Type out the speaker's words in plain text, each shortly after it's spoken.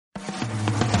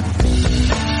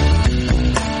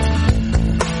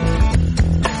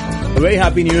Very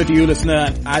happy new year to you,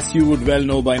 listener. As you would well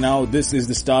know by now, this is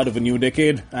the start of a new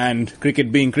decade, and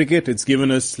cricket being cricket, it's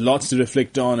given us lots to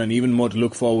reflect on and even more to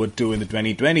look forward to in the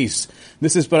 2020s.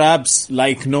 This is perhaps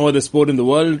like no other sport in the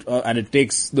world, and it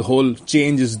takes the whole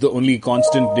change is the only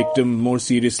constant dictum more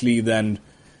seriously than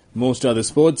most other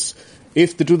sports.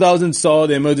 If the 2000s saw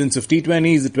the emergence of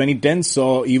T20s, the 2010s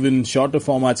saw even shorter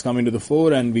formats coming to the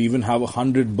fore, and we even have a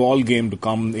 100-ball game to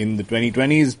come in the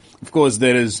 2020s. Of course,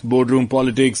 there is boardroom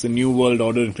politics, the new world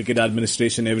order in cricket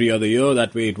administration every other year.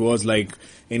 That way it was like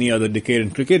any other decade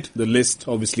in cricket. The list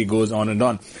obviously goes on and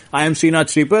on. I am Srinath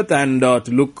Sripath, and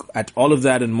to look at all of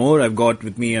that and more, I've got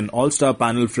with me an all-star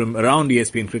panel from around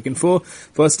ESPN Cricinfo.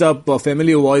 First up, a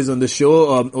familiar voice on the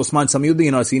show, Osman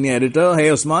Samiuddin, our senior editor. Hey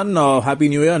Osman, Happy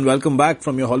New Year and welcome back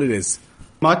from your holidays.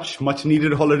 Much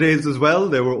needed holidays as well.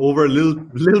 They were over a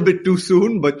little bit too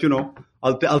soon, but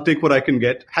I'll take what I can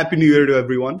get. Happy New Year to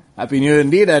everyone. Happy New Year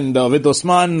indeed. And with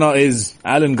Osman is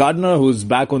Alan Gardner, who's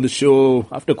back on the show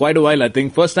after quite a while, I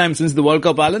think. First time since the World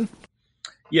Cup, Alan?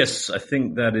 Yes, I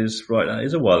think that is right. That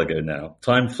is a while ago now.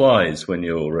 Time flies when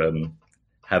you're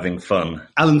having fun.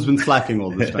 Alan's been slacking all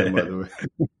this time, by the way.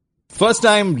 First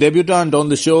time debutant on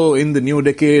the show in the new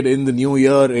decade, in the new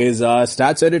year, is our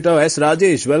stats editor, S.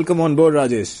 Rajesh. Welcome on board,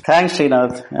 Rajesh. Thanks,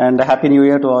 Srinath, and a happy new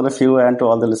year to all of you and to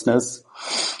all the listeners.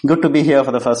 Good to be here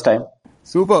for the first time.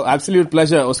 Super, absolute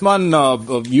pleasure. Osman,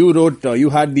 you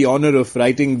had the honor of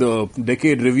writing the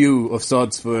decade review of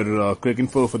sorts for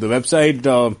Cricinfo for the website.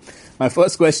 My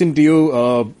first question to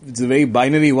you, it's a very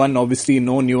binary one, obviously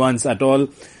no nuance at all.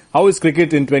 How is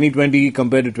cricket in 2020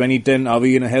 compared to 2010? Are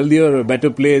we in a healthier or better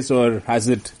place, or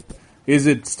is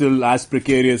it still as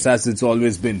precarious as it's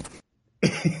always been?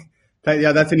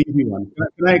 Yeah, that's an easy one.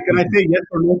 Can I say yes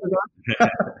or no to that?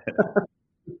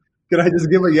 Can I just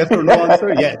give a yes or no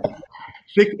answer? Yes.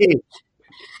 Trick A.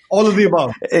 All of the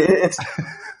above.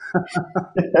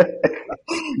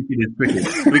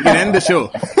 We can end the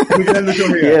show. We can end the show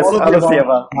here. Yes, all of the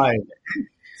above. Hi.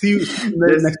 See you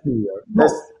next year.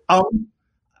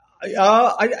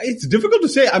 It's difficult to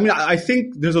say. I mean, I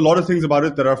think there's a lot of things about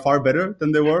it that are far better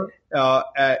than they were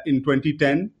in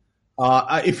 2010.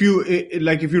 If you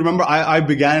remember, I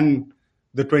began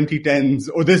the 2010s,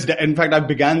 in fact, I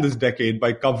began this decade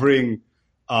by covering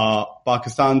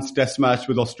Pakistan's test match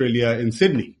with Australia in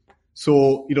Sydney.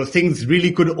 So, things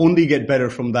really could only get better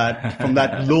from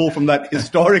that low, from that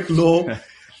historic low.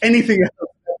 Anything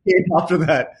else that came after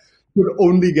that could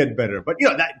only get better. But,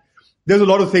 there's a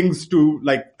lot of things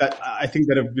that I think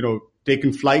that have,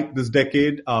 taken flight this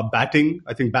decade. Batting,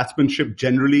 I think batsmanship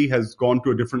generally has gone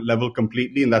to a different level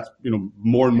completely. And that's,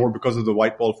 more and more because of the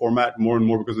white ball format, more and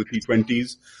more because of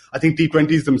T20s. I think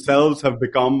T20s themselves have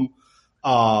become,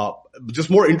 just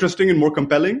more interesting and more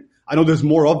compelling. I know there's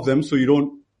more of them, so you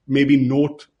don't maybe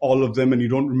note all of them and you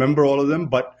don't remember all of them,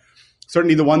 but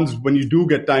certainly the ones when you do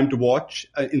get time to watch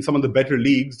in some of the better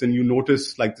leagues, then you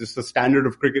notice just the standard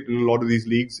of cricket in a lot of these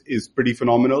leagues is pretty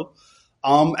phenomenal.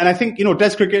 And I think,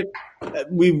 Test cricket,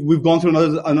 we've gone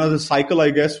through another cycle, I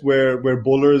guess, where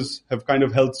bowlers have kind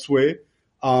of held sway.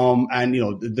 And,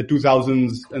 the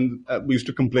 2000s, and we used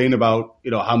to complain about,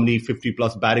 how many 50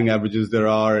 plus batting averages there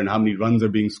are and how many runs are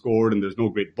being scored and there's no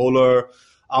great bowler.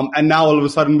 And now all of a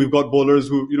sudden we've got bowlers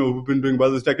who've been doing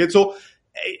well this decade. So,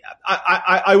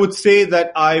 I would say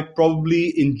that I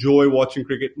probably enjoy watching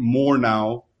cricket more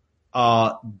now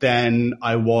than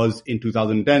I was in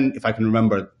 2010, if I can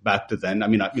remember back to then. I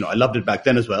mean, I loved it back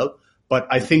then as well, but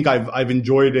I think I've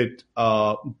enjoyed it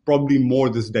probably more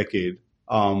this decade.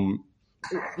 If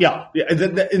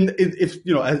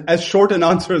as short an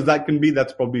answer as that can be,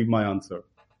 that's probably my answer.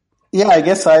 Yeah, I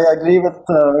guess I agree with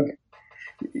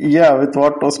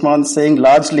what Osman's saying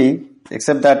largely.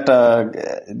 Except that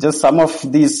just some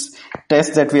of these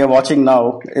tests that we are watching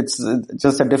now, it's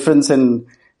just a difference in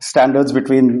standards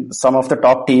between some of the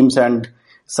top teams and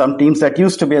some teams that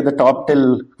used to be at the top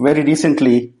till very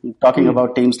recently, talking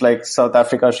about teams like South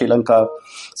Africa, Sri Lanka.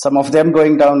 Some of them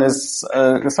going down is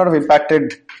sort of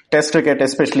impacted test cricket,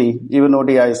 especially even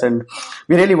ODIs. And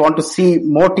we really want to see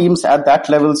more teams at that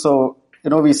level. So,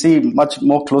 we see much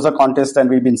more closer contests than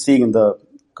we've been seeing in the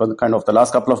kind of the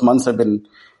last couple of months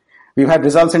we've had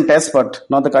results in tests, but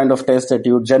not the kind of tests that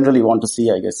you generally want to see,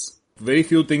 I guess. Very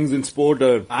few things in sport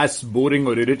are as boring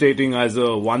or irritating as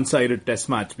a one-sided test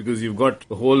match, because you've got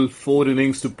the whole 4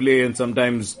 innings to play, and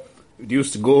sometimes it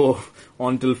used to go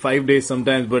on till 5 days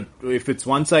sometimes, but if it's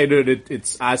one-sided,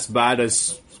 it's as bad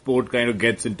as sport kind of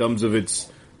gets in terms of its,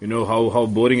 how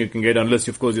boring it can get, unless,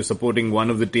 of course, you're supporting one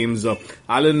of the teams.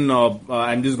 Alan,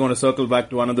 I'm just going to circle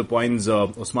back to one of the points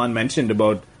Osman mentioned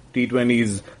about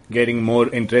T20s getting more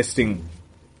interesting.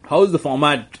 How is the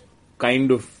format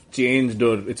kind of changed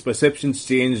or its perceptions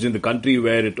changed in the country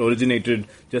where it originated,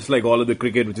 just like all of the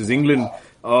cricket, which is England.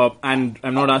 And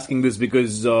I'm not asking this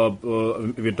because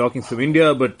we're talking from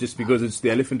India, but just because it's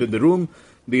the elephant in the room.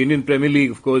 The Indian Premier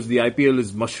League, of course, the IPL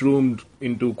is mushroomed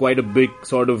into quite a big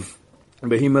sort of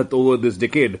behemoth over this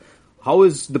decade. How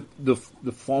is the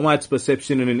format's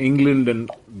perception in England and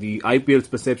the IPL's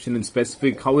perception in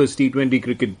specific? How has T20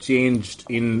 cricket changed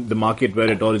in the market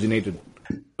where it originated?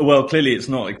 Well, clearly it's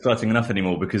not exciting enough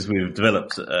anymore because we've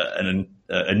developed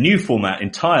a new format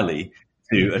entirely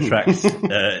to attract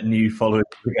new followers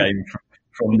of the game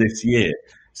from this year.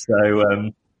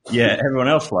 So, yeah, everyone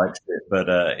else likes it, but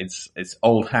it's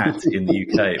old hat in the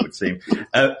UK, it would seem.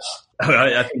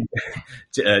 I think,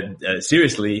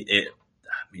 seriously,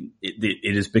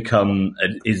 it has become,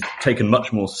 is taken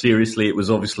much more seriously.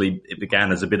 It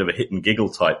began as a bit of a hit and giggle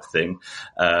type thing.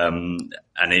 And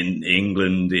in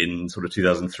England in sort of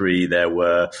 2003, there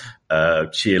were,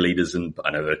 cheerleaders, and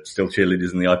I know there are still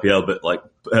cheerleaders in the IPL, but like,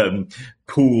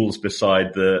 pools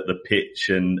beside the pitch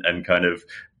and kind of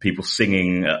people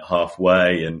singing at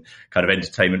halfway and kind of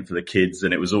entertainment for the kids.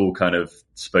 And it was all kind of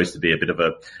supposed to be a bit of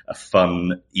a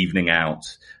fun evening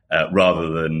out,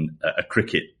 rather than a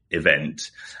cricket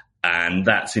event. And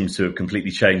that seems to have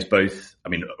completely changed both, I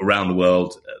mean, around the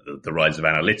world, the rise of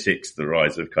analytics, the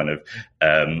rise of kind of,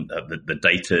 the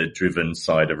data driven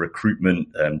side of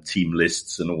recruitment, team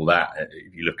lists and all that.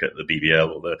 If you look at the BBL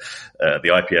or the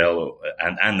IPL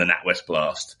and the NatWest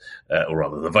Blast, or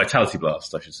rather the Vitality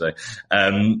Blast, I should say.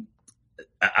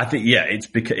 I think, yeah, it's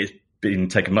been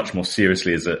taken much more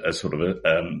seriously as a sort of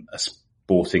a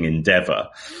sporting endeavor.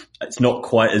 It's not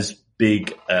quite as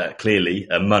big, clearly,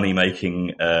 a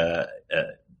money-making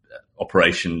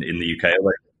operation in the UK.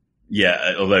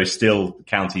 Although still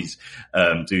counties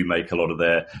do make a lot of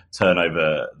their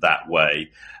turnover that way.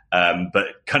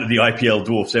 But kind of the IPL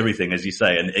dwarfs everything, as you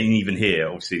say, and even here,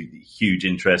 obviously, huge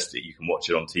interest. You can watch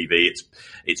it on TV.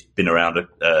 It's been around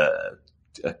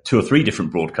 2 or 3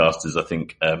 different broadcasters. I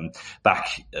think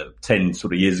back 10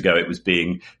 sort of years ago, it was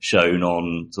being shown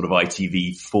on sort of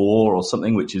ITV4 or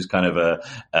something, which is kind of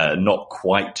a not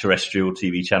quite terrestrial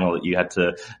TV channel that you had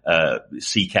to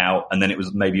seek out, and then it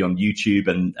was maybe on YouTube,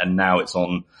 and now it's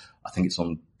on, I think it's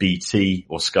on BT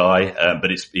or Sky,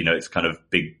 but it's, you know, it's kind of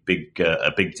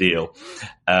a big deal.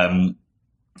 And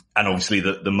obviously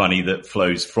the money that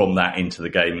flows from that into the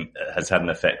game has had an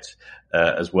effect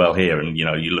as well here. And, you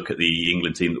know, you look at the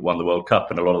England team that won the World Cup,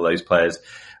 and a lot of those players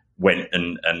went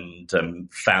and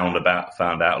found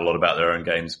out a lot about their own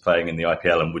games playing in the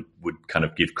IPL, and would kind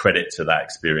of give credit to that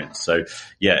experience. So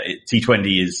yeah,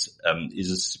 T20 is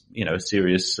a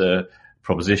serious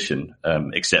proposition,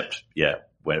 except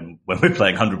when we're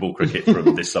playing 100-ball cricket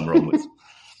from this summer onwards.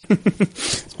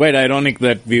 It's quite ironic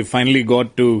that we've finally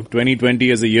got to 2020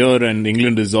 as a year, and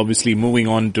England is obviously moving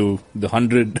on to the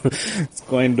 100. It's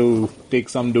going to take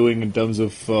some doing in terms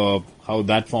of how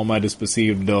that format is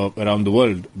perceived around the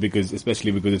world,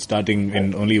 especially because it's starting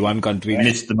in only one country.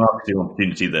 Missed the marketing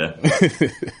opportunity there.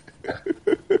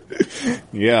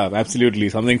 Yeah, absolutely.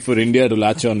 Something for India to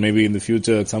latch on maybe in the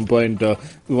future at some point.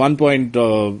 One point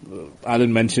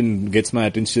Alan mentioned gets my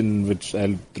attention, which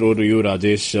I'll throw to you,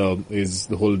 Rajesh, is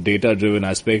the whole data-driven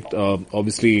aspect.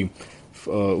 Obviously,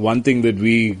 one thing that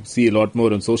we see a lot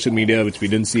more on social media, which we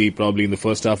didn't see probably in the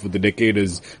first half of the decade,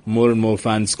 is more and more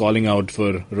fans calling out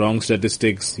for wrong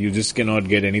statistics. You just cannot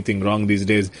get anything wrong these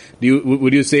days.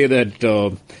 Would you say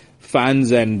that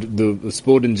fans and the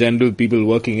sport in general, people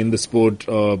working in the sport,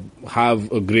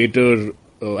 have a greater,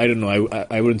 I don't know,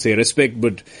 I wouldn't say respect,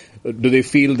 but do they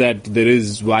feel that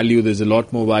there's a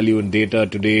lot more value in data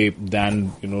today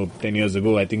than, 10 years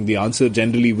ago? I think the answer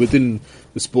generally within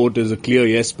the sport is a clear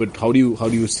yes, but how do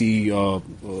you see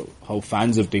how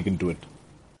fans have taken to it?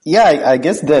 Yeah, I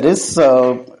guess there is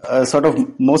a sort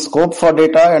of more scope for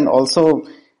data, and also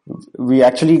we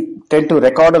actually tend to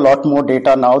record a lot more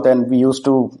data now than we used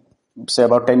to, say,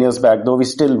 about 10 years back, though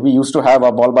we used to have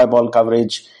our ball-by-ball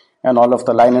coverage and all of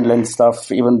the line and length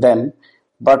stuff even then.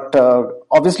 But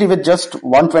obviously with just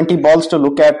 120 balls to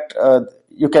look at,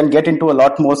 you can get into a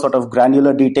lot more sort of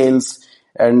granular details,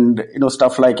 and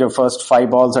stuff like your first 5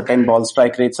 balls or 10 balls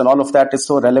strike rates, and all of that is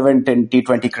so relevant in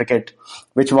T20 cricket,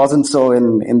 which wasn't so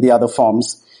in the other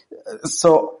forms.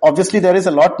 So obviously there is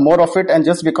a lot more of it, and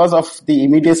just because of the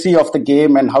immediacy of the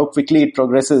game and how quickly it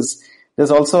progresses,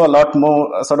 there's also a lot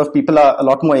more sort of people are a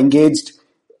lot more engaged.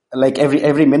 Like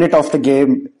every minute of the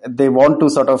game, they want to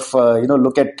sort of,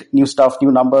 look at new stuff, new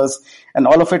numbers, and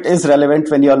all of it is relevant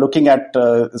when you're looking at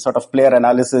sort of player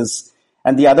analysis.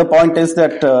 And the other point is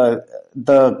that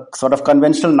the sort of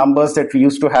conventional numbers that we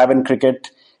used to have in cricket,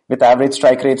 with average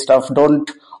strike rate stuff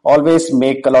don't always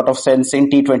make a lot of sense in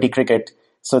T20 cricket.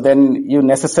 So then you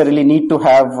necessarily need to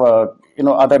have,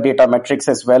 other data metrics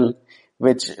as well,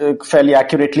 which fairly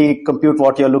accurately compute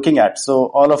what you're looking at.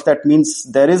 So all of that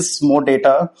means there is more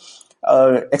data,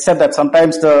 except that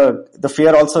sometimes the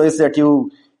fear also is that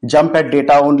you jump at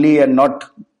data only and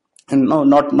not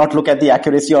look at the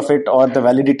accuracy of it or the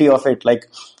validity of it. Like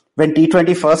when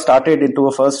T20 first started into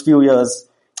the first few years,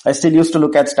 I still used to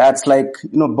look at stats like,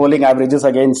 bowling averages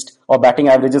against or batting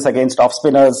averages against off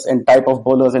spinners and type of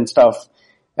bowlers and stuff.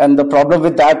 And the problem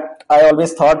with that, I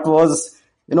always thought was,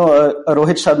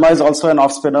 Rohit Sharma is also an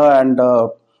off spinner and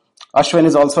Ashwin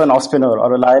is also an off spinner,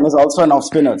 or a Lyon is also an off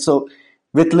spinner. So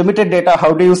with limited data,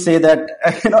 how do you say that,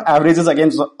 averages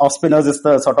against off spinners is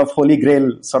the sort of holy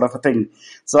grail sort of a thing?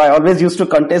 So I always used to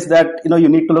contest that, you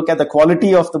need to look at the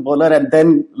quality of the bowler and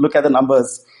then look at the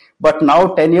numbers. But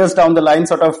now 10 years down the line,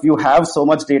 sort of you have so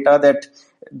much data that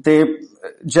they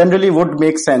generally would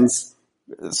make sense.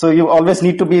 So you always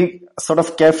need to be sort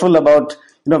of careful about,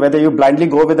 whether you blindly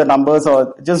go with the numbers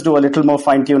or just do a little more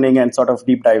fine tuning and sort of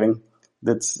deep diving.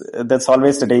 That's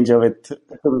always the danger with too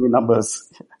many numbers.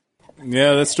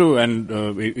 Yeah, that's true. And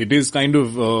it is kind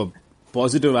of a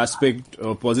positive aspect,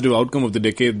 a positive outcome of the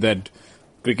decade that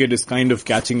cricket is kind of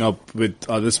catching up with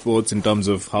other sports in terms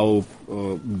of how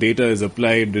data is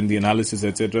applied in the analysis,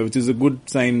 etc., which is a good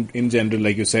sign in general.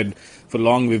 Like you said, for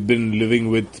long we've been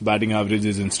living with batting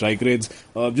averages and strike rates.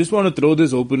 Just want to throw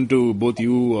this open to both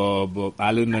you,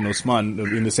 Alan and Usman,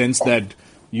 in the sense that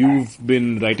you've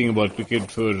been writing about cricket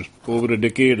for over a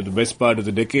decade, or the best part of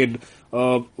the decade.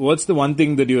 What's the one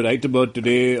thing that you write about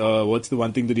today? What's the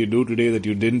one thing that you do today that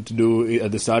you didn't do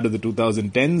at the start of the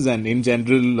 2010s? And in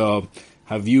general,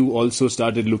 have you also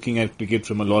started looking at cricket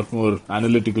from a lot more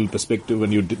analytical perspective?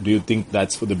 And do you think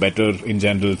that's for the better in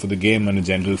general for the game and in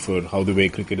general for how the way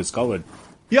cricket is covered?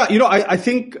 Yeah, I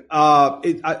think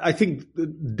I think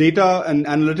data and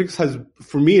analytics has,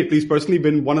 for me at least personally,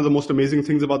 been one of the most amazing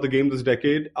things about the game this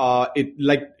decade.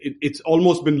 It's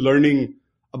almost been learning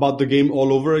about the game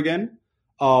all over again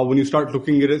when you start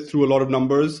looking at it through a lot of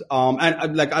numbers. And I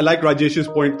like Rajesh's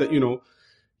point that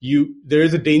there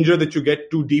is a danger that you get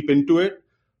too deep into it.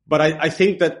 But I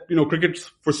think that, cricket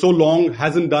for so long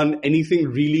hasn't done anything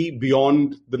really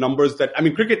beyond the numbers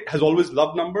cricket has always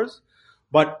loved numbers,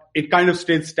 but it kind of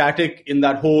stayed static in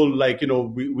that whole,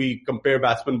 we compare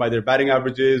batsmen by their batting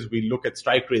averages. We look at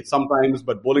strike rates sometimes,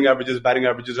 but bowling averages, batting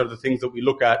averages are the things that we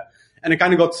look at. And it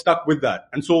kind of got stuck with that.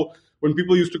 And so when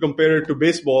people used to compare it to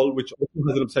baseball, which also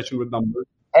has an obsession with numbers.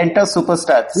 Enter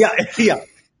Superstats. Yeah.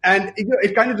 And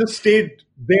it kind of just stayed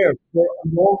there for a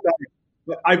long time.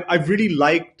 I've really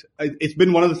liked, it's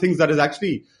been one of the things that has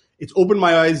actually, it's opened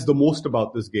my eyes the most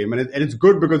about this game. And it's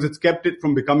good because it's kept it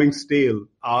from becoming stale,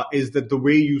 is that the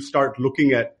way you start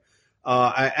looking at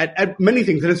many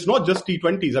things. And it's not just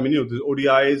T20s. There's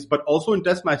ODIs, but also in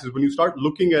test matches, when you start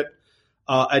looking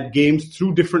at games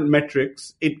through different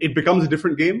metrics, it becomes a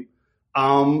different game.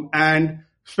 And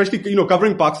especially,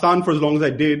 covering Pakistan for as long as I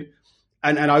did,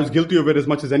 and I was guilty of it as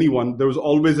much as anyone, there was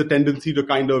always a tendency to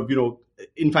kind of,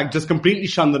 in fact, just completely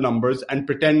shun the numbers and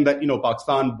pretend that,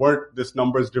 Pakistan weren't this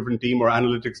numbers-driven team or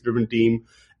analytics-driven team,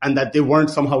 and that they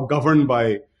weren't somehow governed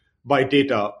by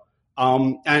data.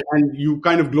 And you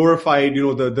kind of glorified,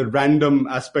 the random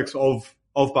aspects of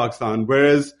Pakistan,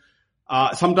 whereas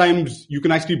sometimes you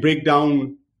can actually break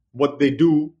down what they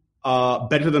do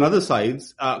better than other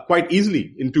sides quite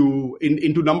easily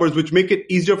into numbers, which make it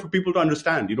easier for people to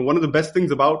understand. One of the best things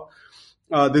about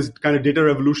this kind of data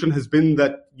revolution has been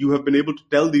that you have been able to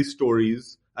tell these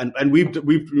stories, and we've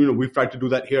tried to do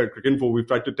that here at Cricinfo. We've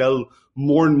tried to tell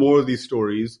more and more of these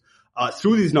stories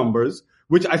through these numbers,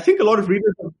 which I think a lot of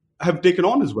readers have taken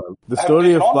on as well. The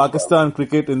story of Pakistan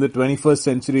cricket in the 21st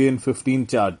century in 15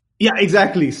 chart. Yeah,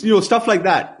 exactly. Stuff like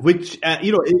that, which,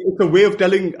 it's a way of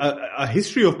telling a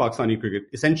history of Pakistani cricket,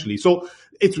 essentially. So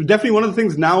it's definitely one of the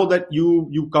things now that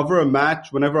you cover a match.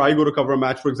 Whenever I go to cover a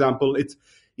match, for example, it's,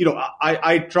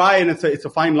 I try, and it's a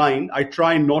fine line. I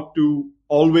try not to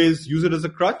always use it as a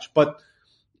crutch, but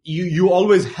you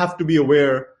always have to be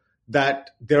aware that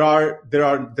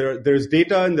there's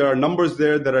data and there are numbers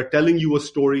there that are telling you a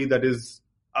story that is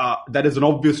an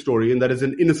obvious story and that is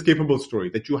an inescapable story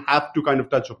that you have to kind of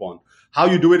touch upon. How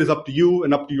you do it is up to you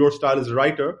and up to your style as a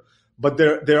writer. But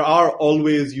there are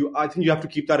always, I think you have to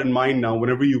keep that in mind now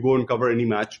whenever you go and cover any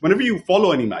match. Whenever you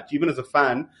follow any match, even as a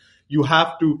fan, you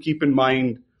have to keep in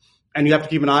mind and you have to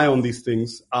keep an eye on these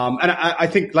things. And I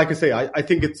think, like I say, I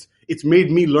think it's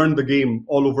made me learn the game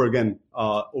all over again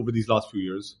over these last few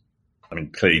years.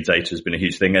 Clearly data has been a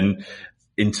huge thing. And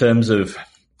in terms of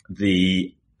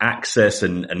the access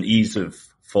and ease of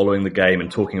following the game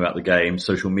and talking about the game,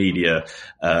 social media,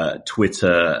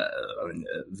 Twitter.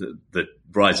 The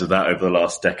rise of that over the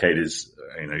last decade is,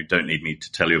 you don't need me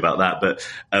to tell you about that. But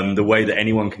the way that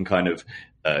anyone can kind of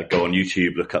go on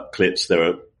YouTube, look up clips,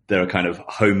 there are kind of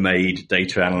homemade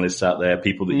data analysts out there,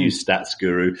 people that use Stats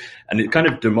Guru, and it kind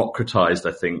of democratized,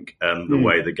 I think, the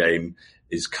way the game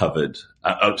is covered.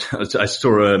 I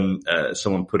saw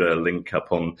someone put a link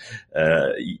up on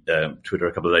Twitter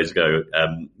a couple of days ago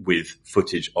with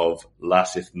footage of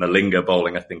Lasith Malinga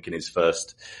bowling, I think, in his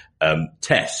first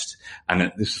test.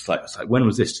 And this was like, when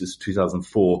was this? This was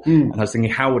 2004. And I was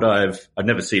thinking, I'd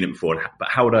never seen it before, but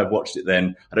how would I have watched it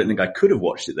then? I don't think I could have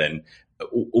watched it then.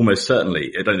 Almost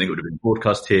certainly. I don't think it would have been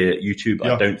broadcast here. YouTube,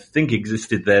 I don't think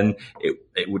existed then.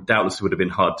 It would doubtless would have been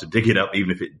hard to dig it up,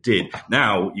 even if it did.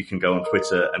 Now you can go on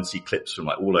Twitter and see clips from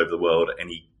like all over the world at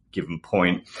any given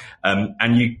point.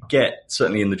 And you get,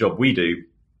 certainly in the job we do,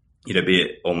 be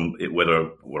it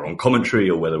whether we're on commentary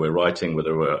or whether we're writing,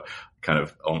 whether we're kind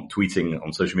of on tweeting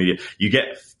on social media, you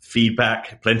get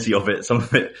feedback, plenty of it, some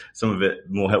of it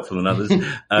more helpful than others.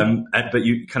 But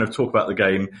you kind of talk about the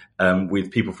game, with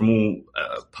people from all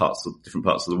different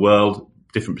parts of the world,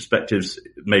 different perspectives,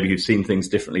 maybe who've seen things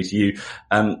differently to you.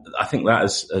 And I think that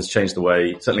has changed the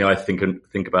way, certainly I think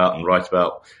about and write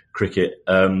about cricket.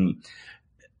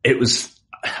 It was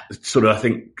sort of, I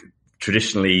think,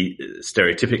 traditionally,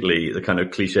 stereotypically, the kind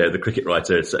of cliche of the cricket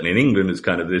writer, certainly in England, is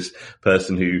kind of this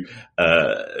person who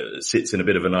sits in a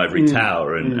bit of an ivory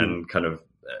tower and kind of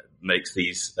makes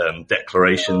these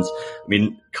declarations. I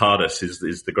mean, Cardus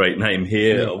is the great name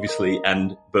here, obviously,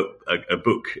 but a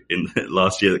book in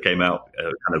last year that came out, a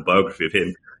kind of biography of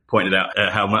him, pointed out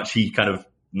how much he kind of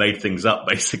made things up,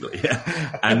 basically.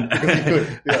 And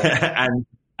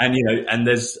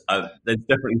there's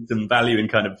definitely some value in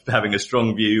kind of having a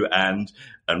strong view and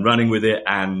running with it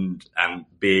and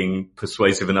being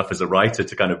persuasive enough as a writer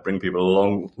to kind of bring people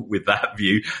along with that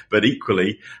view. But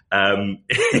equally,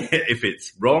 if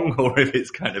it's wrong or if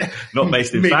it's kind of not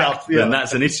based in fact, then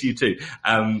that's an issue too.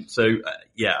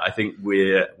 I think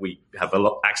we have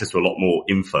access to a lot more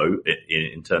info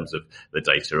in terms of the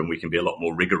data, and we can be a lot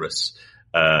more rigorous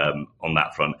on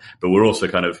that front, but we're also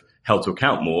kind of held to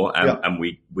account more, and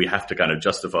we have to kind of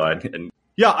justify and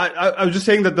I was just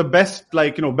saying that the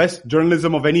best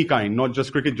journalism of any kind, not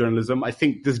just cricket journalism, I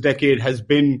think this decade has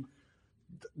been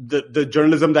the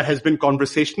journalism that has been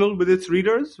conversational with its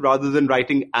readers rather than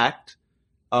writing at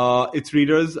its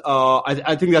readers.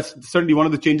 I think that's certainly one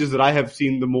of the changes that I have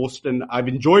seen the most and I've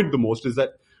enjoyed the most, is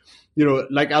that,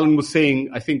 like Alan was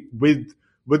saying, I think with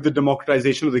the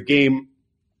democratization of the game,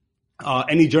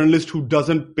 any journalist who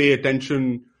doesn't pay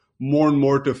attention more and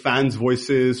more to fans'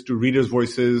 voices, to readers'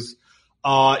 voices,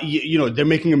 they're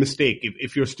making a mistake.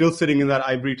 If you're still sitting in that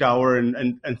ivory tower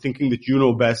and thinking that you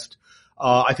know best,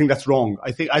 I think that's wrong.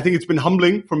 I think it's been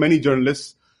humbling for many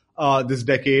journalists this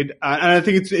decade, and I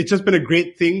think it's just been a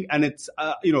great thing. And it's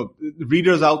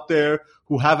readers out there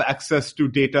who have access to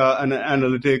data and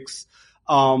analytics,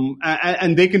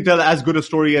 and they can tell as good a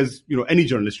story as any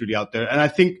journalist really out there. And I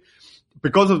think,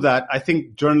 because of that, I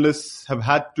think journalists have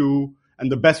had to,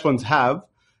 and the best ones have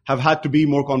had to be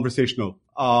more conversational.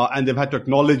 And they've had to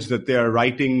acknowledge that they are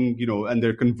writing, and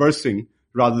they're conversing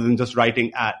rather than just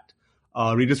writing at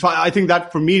readers. So I think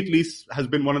that, for me at least, has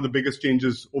been one of the biggest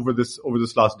changes over this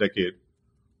last decade.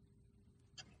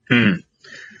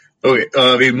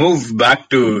 Okay, we move back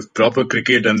to proper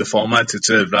cricket and the formats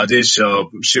itself. Rajesh,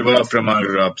 Shiva from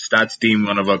our stats team,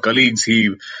 one of our colleagues,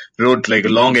 he wrote like a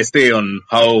long essay on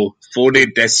how 4-day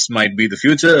tests might be the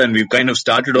future, and we've kind of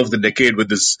started off the decade with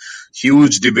this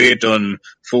huge debate on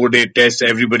 4-day tests,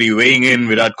 everybody weighing in,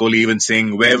 Virat Kohli even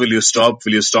saying, where will you stop?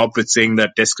 Will you stop with saying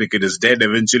that test cricket is dead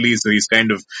eventually? So he's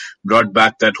kind of brought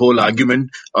back that whole argument.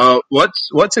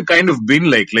 What's it kind of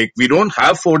been like? Like, we don't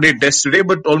have 4-day tests today,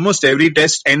 but almost every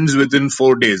test ends within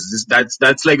 4 days.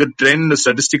 That's like a trend, a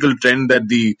statistical trend that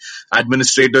the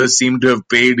administrators seem to have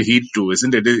paid heed to,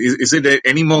 isn't it? Is it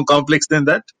any more complex than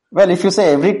that? Well, if you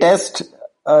say every test,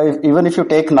 even if you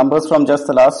take numbers from just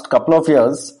the last couple of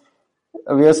years,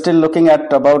 we are still looking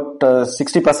at about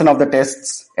 60% of the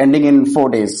tests ending in 4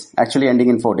 days, actually ending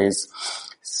in 4 days.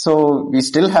 So we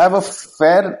still have a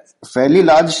fairly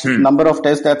large number of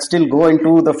tests that still go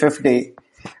into the 5th day.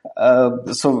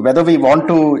 So whether we want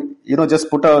to, just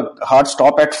put a hard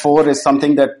stop at 4 is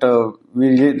something that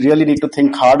we really need to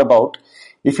think hard about.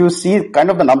 If you see kind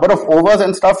of the number of overs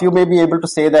and stuff, you may be able to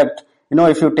say that,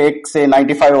 if you take, say,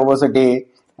 95 overs a day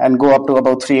and go up to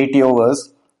about 380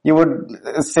 overs, you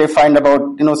would say find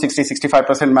about,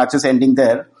 60-65% matches ending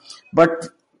there. But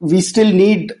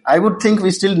I would think we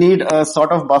still need a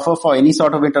sort of buffer for any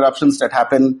sort of interruptions that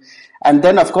happen. And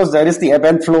then, of course, there is the ebb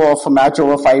and flow of a match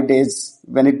over 5 days.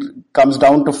 When it comes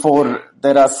down to 4,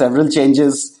 there are several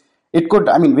changes. We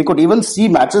could even see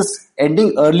matches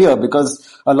ending earlier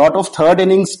because a lot of third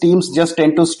innings teams just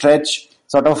tend to stretch,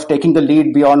 sort of taking the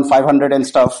lead beyond 500 and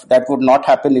stuff. That would not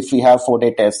happen if we have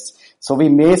 4-day tests. So we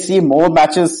may see more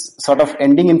matches sort of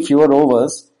ending in fewer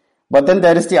overs. But then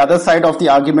there is the other side of the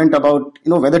argument about,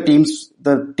 whether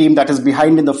the team that is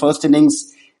behind in the first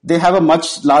innings, they have a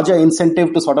much larger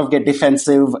incentive to sort of get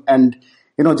defensive and,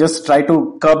 just try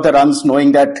to curb the runs,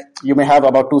 knowing that you may have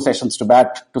about 2 sessions to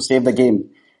bat to save the game.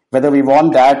 Whether we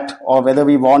want that or whether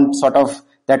we want sort of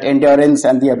that endurance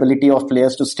and the ability of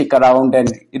players to stick around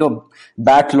and,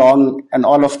 bat long and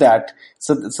all of that.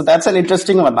 So that's an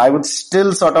interesting one. I would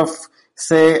still sort of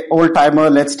say, old timer,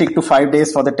 let's stick to 5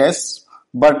 days for the tests.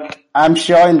 But I'm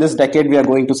sure in this decade we are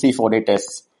going to see 4-day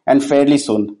tests, and fairly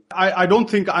soon. I don't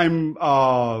think I'm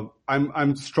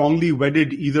strongly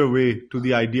wedded either way to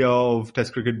the idea of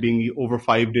Test cricket being over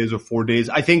 5 days or 4 days.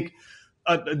 I think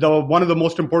one of the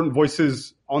most important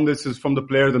voices on this is from the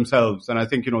player themselves, and I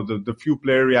think the few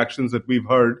player reactions that we've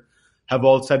heard have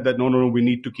all said that no, we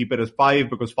need to keep it as 5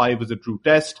 because 5 is a true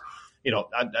test.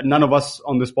 None of us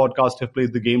on this podcast have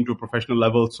played the game to a professional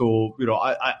level, so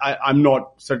I'm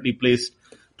not certainly placed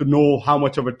to know how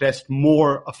much of a test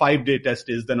more a 5-day test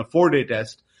is than a 4-day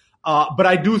test. But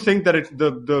I do think that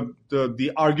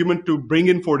the argument to bring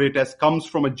in 4-day tests comes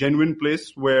from a genuine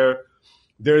place where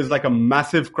there is like a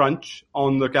massive crunch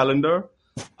on the calendar,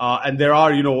 and there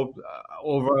are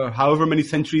over however many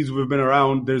centuries we've been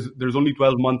around, there's only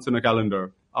 12 months in a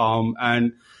calendar,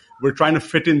 and we're trying to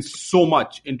fit in so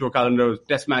much into a calendar.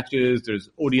 Test matches, there's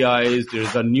ODIs,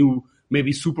 there's a new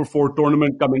maybe Super 4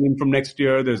 tournament coming in from next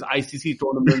year. There's ICC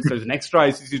tournaments. There's an extra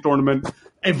ICC tournament.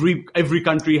 Every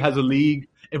country has a league.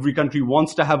 Every country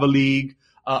wants to have a league.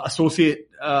 Associate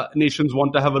nations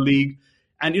want to have a league.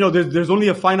 And, there's only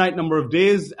a finite number of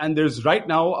days, and there's right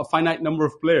now a finite number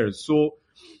of players. So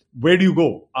where do you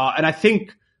go? And I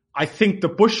think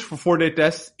the push for 4-day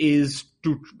tests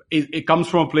it comes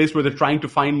from a place where they're trying to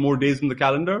find more days in the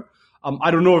calendar.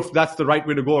 I don't know if that's the right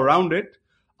way to go around it.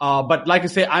 But like I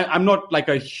say, I'm not like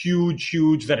a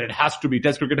huge that it has to be.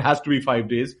 Test cricket has to be 5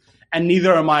 days. And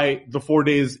neither am I. The 4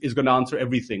 days is going to answer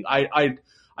everything. I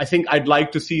think I'd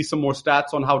like to see some more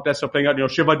stats on how tests are playing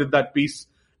out. Shiva did that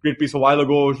great piece a while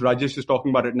ago. Rajesh is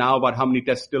talking about it now, about how many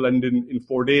tests still end in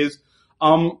 4 days.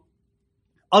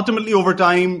 Ultimately, over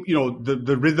time,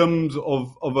 the rhythms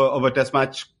of a test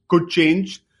match could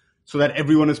change so that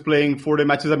everyone is playing 4-day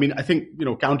matches. I think,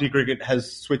 county cricket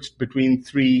has switched between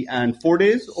 3 and 4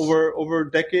 days over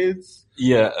decades.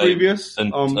 Yeah. Previous.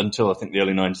 Until I think the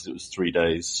early 90s, it was 3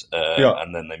 days.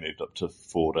 And then they moved up to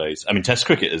 4 days. Test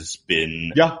cricket has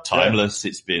been timeless.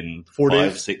 It's been 4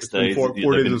 days. 5-6 days. Four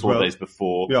days as 4 well. days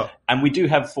before. Yeah. And we do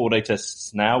have 4-day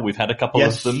tests now. We've had a couple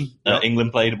of them.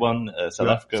 England played one. South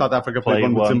Africa played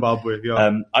one with Zimbabwe.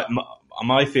 Yeah.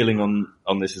 My feeling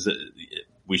on this is that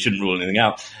we shouldn't rule anything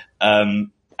out.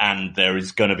 And there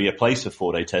is going to be a place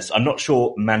for 4-day tests. I'm not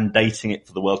sure mandating it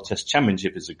for the World Test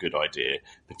Championship is a good idea,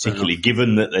 particularly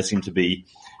given that there seem to be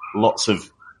lots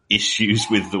of issues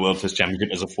with the World Test Championship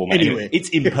as a format. Anyway, it's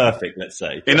imperfect, let's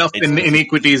say. Enough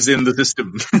inequities in the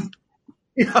system.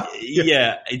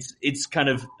 Yeah, it's kind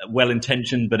of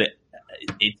well-intentioned, but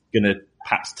it's going to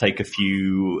perhaps take a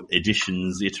few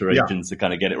iterations to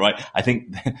kind of get it right. I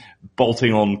think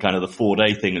bolting on kind of the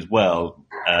 4-day thing as well,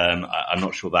 I'm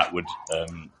not sure that would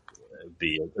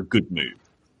be a good move.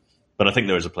 But I think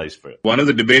there is a place for it. One of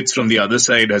the debates from the other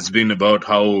side has been about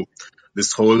how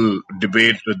this whole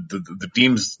debate with the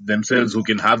teams themselves who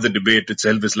can have the debate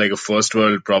itself is like a first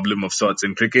world problem of sorts.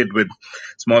 In cricket, with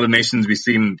smaller nations, we've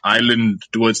seen Ireland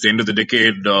towards the end of the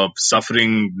decade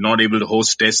suffering, not able to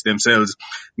host tests themselves.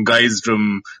 Guys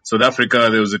from South Africa,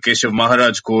 there was a Keshav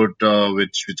Maharaj quote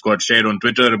which got shared on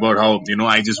Twitter about how,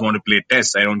 I just want to play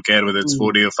tests. I don't care whether it's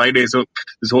 4 day or 5 days. So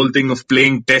this whole thing of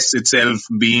playing tests itself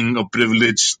being a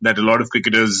privilege that a lot of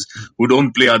cricketers who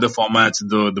don't play other formats,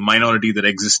 the minority that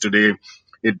exists today,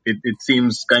 it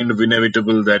seems kind of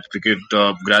inevitable that cricket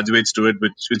graduates to it,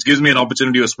 which gives me an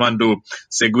opportunity, Usman, to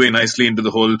segue nicely into the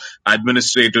whole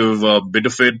administrative bit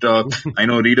of it. I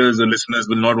know readers and listeners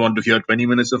will not want to hear 20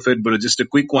 minutes of it, but just a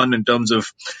quick one in terms of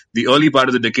the early part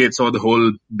of the decade saw the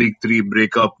whole big three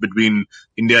breakup between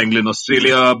India, England,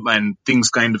 Australia, and things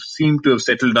kind of seem to have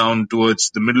settled down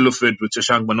towards the middle of it with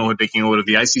Shashank Manohar taking over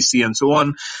the ICC and so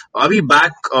on. Are we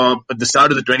back at the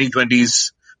start of the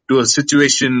 2020s to a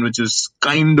situation which is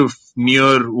kind of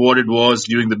near what it was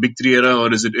during the Big Three era,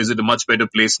 or is it a much better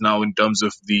place now in terms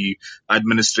of the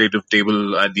administrative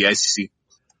table at the ICC?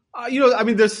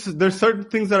 There's certain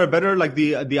things that are better, like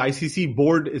the ICC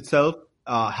board itself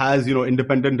has,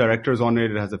 independent directors on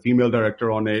it. It has a female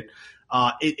director on it.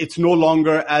 It's no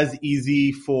longer as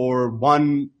easy for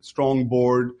one strong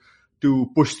board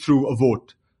to push through a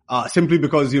vote, simply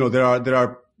because, there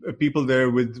are people there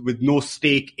with no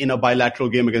stake in a bilateral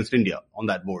game against India on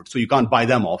that board. So you can't buy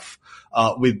them off,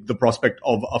 with the prospect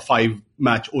of a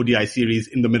 5-match ODI series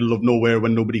in the middle of nowhere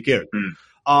when nobody cared.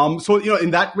 So,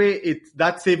 in that way,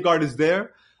 that safeguard is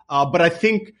there. But I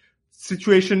think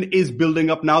situation is building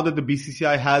up now that the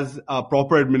BCCI has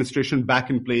proper administration back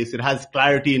in place. It has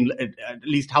clarity in at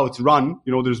least how it's run.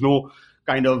 There's no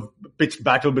kind of pitched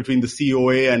battle between the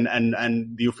COA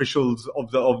and the officials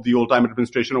of the old-time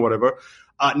administration or whatever.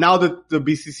 Now that the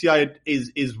BCCI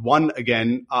is one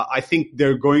again, I think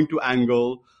they're going to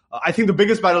angle. I think the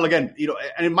biggest battle again,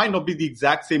 and it might not be the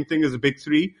exact same thing as the Big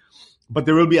Three, but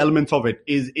there will be elements of it,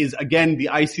 is again, the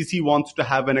ICC wants to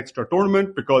have an extra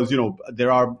tournament because,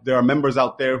 there are members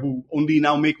out there who only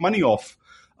now make money off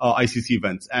ICC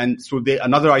events. And so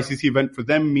another ICC event for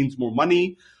them means more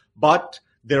money, but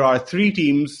there are 3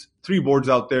 boards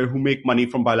out there who make money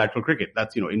from bilateral cricket.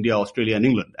 That's, India, Australia, and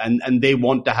England. And they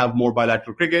want to have more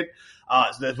bilateral cricket,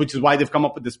 which is why they've come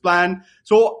up with this plan.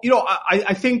 So,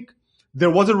 I think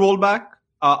there was a rollback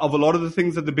of a lot of the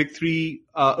things that the Big Three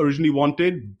originally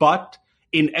wanted, but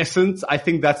in essence, I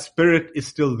think that spirit is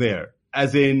still there.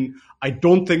 As in, I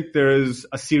don't think there is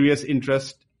a serious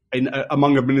interest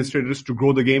among administrators to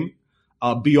grow the game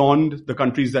beyond the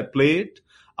countries that play it.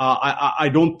 I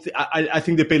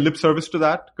think they pay lip service to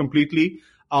that completely.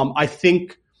 I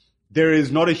think there is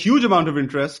not a huge amount of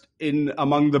interest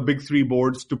among the Big Three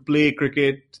boards to play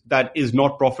cricket that is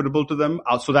not profitable to them.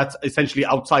 So that's essentially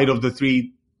outside of the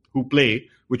 3 who play,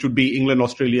 which would be England,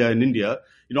 Australia, and India.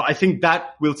 I think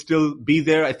that will still be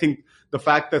there. I think the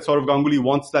fact that Sourav Ganguly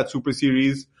wants that Super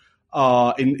Series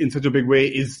in such a big way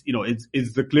is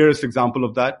the clearest example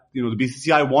of that. The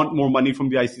BCCI want more money from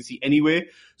the ICC anyway.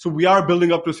 So we are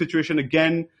building up to a situation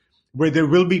again where there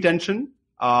will be tension,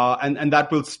 and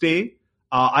that will stay.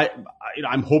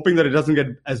 I'm hoping that it doesn't get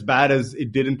as bad as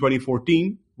it did in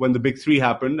 2014 when the Big Three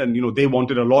happened, and they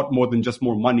wanted a lot more than just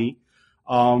more money.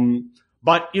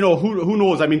 But who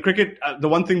knows? I mean, cricket. The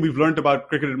one thing we've learned about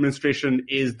cricket administration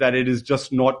is that it is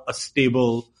just not a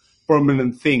stable,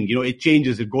 permanent thing. It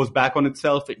changes. It goes back on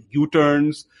itself. It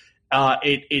U-turns.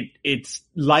 It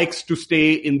likes to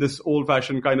stay in this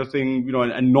old-fashioned kind of thing,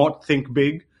 and not think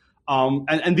big.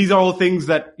 And these are all things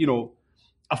that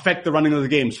affect the running of the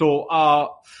game. So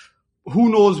who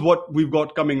knows what we've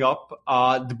got coming up?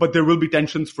 But there will be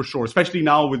tensions for sure, especially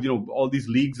now with all these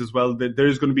leagues as well. There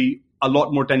is going to be a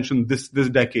lot more tension this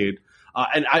decade,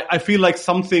 and I feel like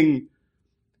something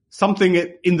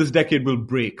in this decade will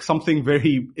break. Something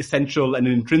very essential and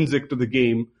intrinsic to the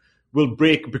game will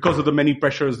break because of the many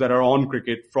pressures that are on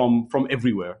cricket from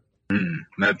everywhere.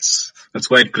 That's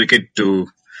quite cricket to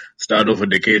start off a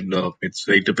decade. It's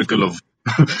very typical of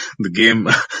the game.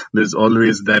 There's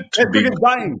always that. Cricket's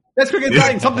dying. Cricket's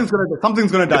dying.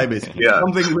 Something's gonna die basically. Yeah.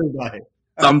 Something will die.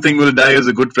 Something will die is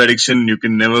a good prediction. You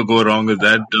can never go wrong with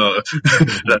that.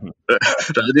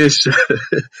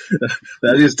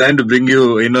 Rajesh, trying to bring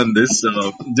you in on this.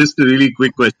 Just a really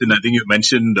quick question. I think you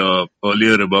mentioned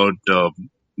earlier about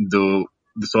the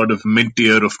sort of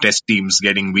mid-tier of test teams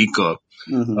getting weaker.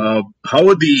 Mm-hmm. How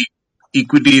are the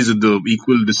equities of the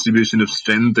equal distribution of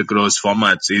strength across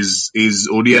formats? Is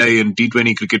ODI and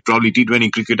T20 cricket, probably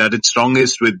T20 cricket at its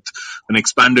strongest with an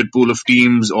expanded pool of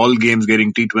teams, all games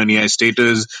getting T20I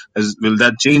status? Will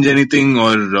that change anything,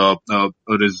 or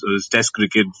is Test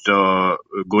cricket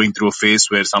going through a phase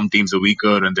where some teams are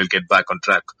weaker and they'll get back on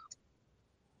track?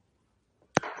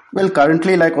 Well,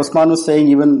 currently, like Osman was saying,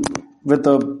 even with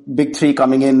the Big Three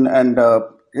coming in and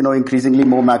increasingly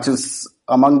more matches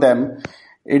among them,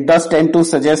 it does tend to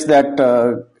suggest that,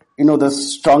 the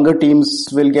stronger teams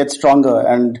will get stronger.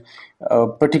 And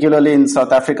particularly in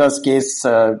South Africa's case,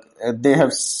 they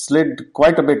have slid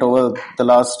quite a bit over the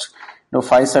last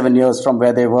 5-7 years from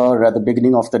where they were at the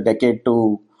beginning of the decade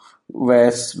to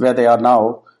where they are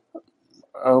now.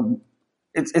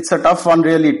 It's a tough one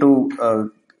really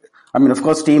to, of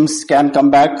course teams can come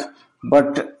back,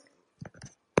 but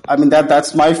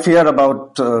that's my fear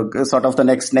about sort of the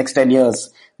next 10 years.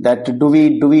 That do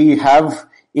we have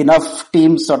enough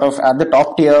teams sort of at the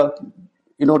top tier,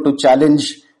 to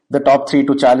challenge the top 3,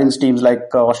 to challenge teams like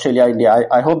Australia, India?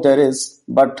 I hope there is,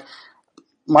 but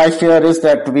my fear is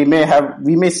that we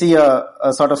may see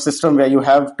a sort of system where you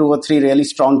have 2 or 3 really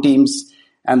strong teams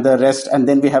and the rest, and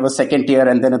then we have a second tier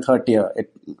and then a third tier.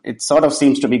 It sort of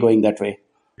seems to be going that way.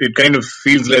 It kind of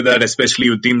feels like that, especially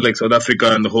with teams like South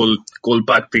Africa and the whole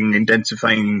Kolpak thing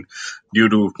intensifying due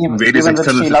to various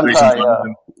external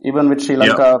situations. Even with Sri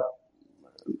Lanka,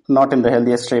 not in the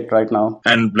healthiest shape right now.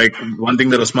 And like one thing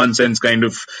that Usman said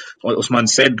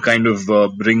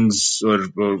brings or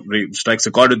strikes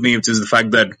a chord with me, which is the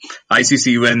fact that ICC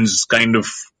events kind of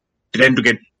tend to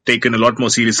get taken a lot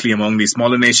more seriously among these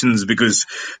smaller nations because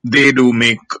they do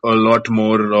make a lot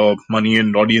more money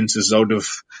and audiences out of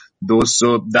those.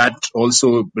 So that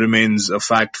also remains a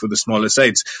fact for the smaller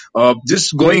sides.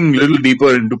 Just going a little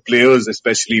deeper into players,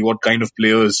 especially what kind of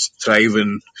players thrive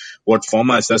in what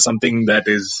formats, that's something that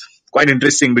is quite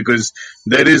interesting because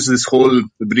there is this whole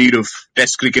breed of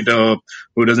test cricketer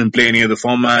who doesn't play any other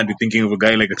format. You're thinking of a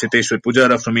guy like a Cheteshwar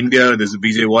Pujara from India. There's a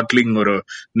BJ Watling or a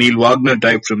Neil Wagner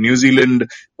type from New Zealand.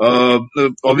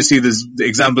 Obviously, there's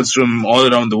examples from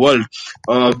all around the world.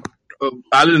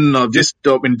 Alan, just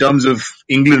in terms of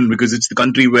England, because it's the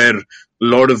country where a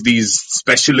lot of these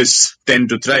specialists tend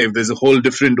to thrive. There's a whole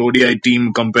different ODI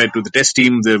team compared to the test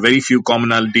team. There are very few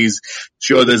commonalities.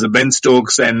 Sure, there's a Ben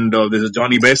Stokes and there's a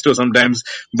Johnny Bairstow sometimes,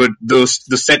 but the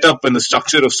setup and the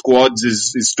structure of squads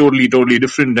is totally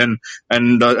different.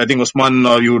 And I think Usman,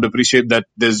 you would appreciate that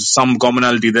there's some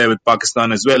commonality there with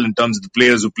Pakistan as well in terms of the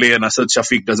players who play, and Asad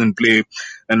Shafiq doesn't play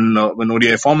in an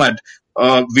ODI format.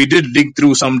 We did dig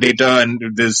through some data, and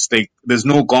there's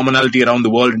no commonality around the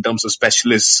world in terms of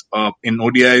specialists in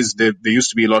ODIs. There used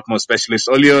to be a lot more specialists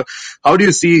earlier. How do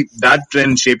you see that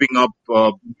trend shaping up?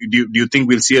 Do you think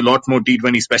we'll see a lot more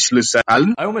T20 specialists,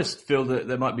 Alan? I almost feel that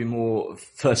there might be more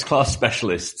first-class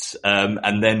specialists,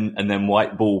 and then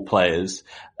white ball players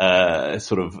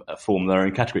sort of form their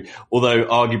own category. Although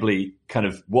arguably, kind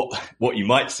of what you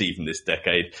might see from this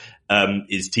decade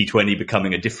is T20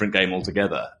 becoming a different game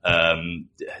altogether.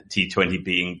 T20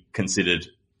 being considered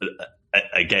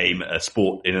a game, a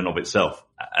sport in and of itself,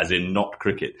 as in not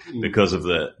cricket, because of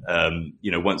the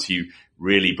once you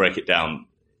really break it down,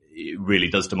 it really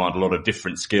does demand a lot of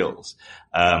different skills.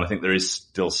 I think there is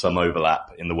still some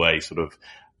overlap in the way sort of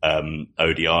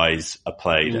ODIs are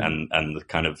played and the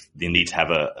kind of the need to have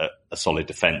a solid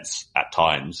defense at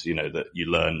times, that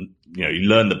you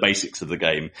learn the basics of the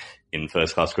game in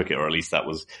first class cricket, or at least that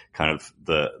was kind of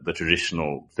the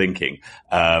traditional thinking.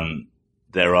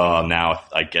 There are now,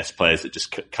 I guess, players that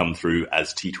just come through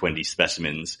as T20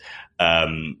 specimens.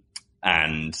 And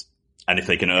if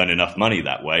they can earn enough money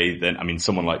that way, then, I mean,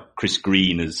 someone like Chris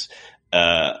Green has,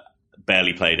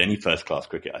 barely played any first class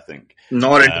cricket, I think.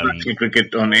 Nor international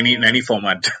cricket on any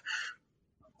format.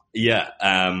 Yeah.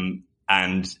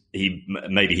 And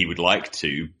maybe he would like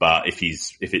to, but if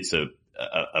it's a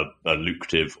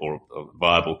lucrative or a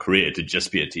viable career to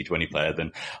just be a T20 player,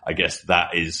 then I guess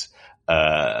that is,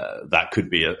 that could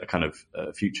be a kind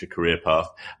of future career path.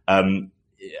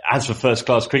 As for first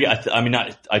class cricket,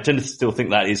 I tend to still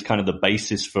think that is kind of the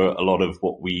basis for a lot of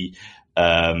what we,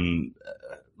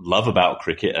 love about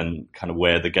cricket and kind of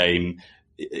where the game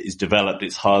is developed.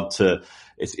 It's hard to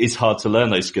learn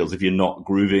those skills if you're not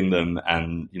grooving them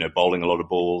and, bowling a lot of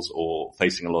balls or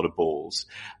facing a lot of balls.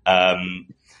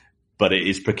 But it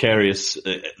is precarious.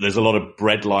 There's a lot of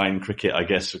breadline cricket, I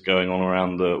guess, going on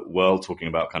around the world, talking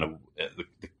about kind of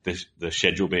the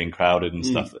schedule being crowded and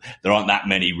stuff. There aren't that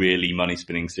many really money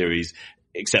spinning series,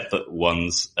 except that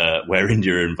ones, where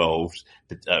India are involved.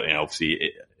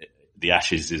 Obviously the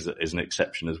Ashes is an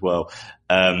exception as well.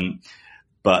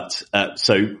 What's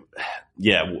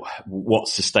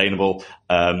sustainable?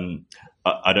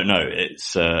 I don't know.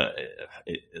 It's,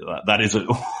 that is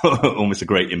almost a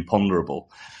great imponderable.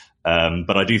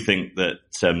 But I do think that,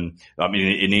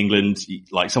 in England,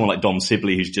 like someone like Dom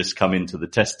Sibley, who's just come into the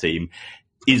test team,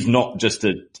 is not just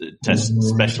a test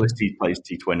specialist. He plays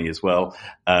T20 as well.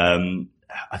 I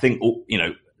think,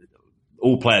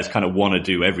 all players kind of want to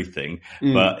do everything,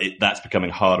 but that's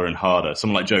becoming harder and harder.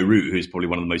 Someone like Joe Root, who's probably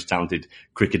one of the most talented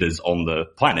cricketers on the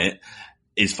planet,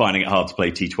 is finding it hard to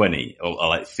play T20 or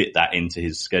like fit that into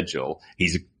his schedule.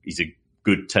 He's a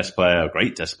good test player, a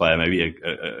great test player, maybe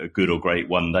a good or great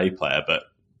one day player, but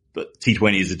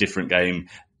T20 is a different game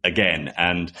again.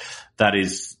 And that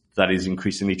is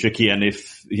increasingly tricky. And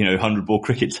if, 100 ball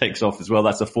cricket takes off as well,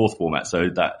 that's a fourth format. So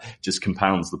that just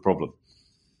compounds the problem.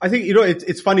 I think,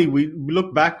 it's funny. We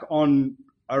look back on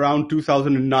around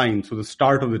 2009, so the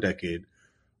start of the decade.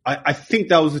 I think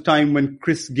that was the time when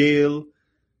Chris Gayle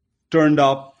turned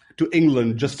up to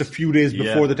England just a few days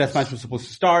before the test match was supposed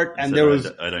to start. And there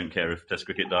was, I don't care if test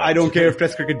cricket dies. I don't care if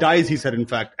test cricket dies, he said, in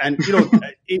fact. And,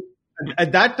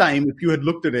 at that time, if you had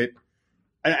looked at it,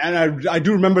 and I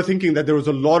do remember thinking that there was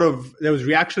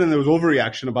reaction and there was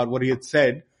overreaction about what he had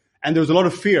said, and there was a lot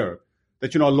of fear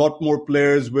that, a lot more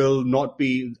players will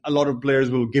a lot of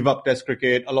players will give up Test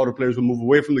cricket, a lot of players will move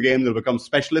away from the game, they'll become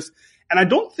specialists. And I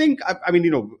don't think,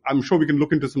 I'm sure we can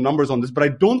look into some numbers on this, but I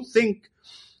don't think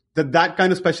that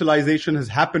kind of specialization has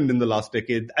happened in the last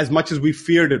decade as much as we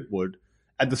feared it would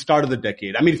at the start of the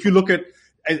decade. I mean, if you look at,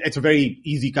 it's a very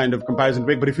easy kind of comparison to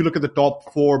make, but if you look at the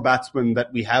top 4 batsmen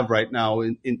that we have right now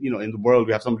in the world,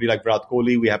 we have somebody like Virat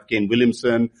Kohli, we have Kane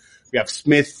Williamson, we have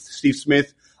Steve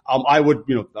Smith. I would,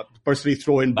 personally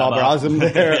throw in Babar Azam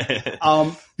there.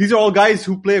 These are all guys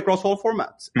who play across all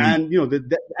formats. And,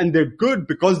 and they're good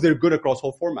because they're good across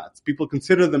all formats. People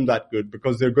consider them that good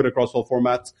because they're good across all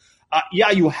formats.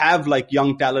 You have like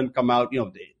young talent come out,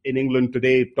 in England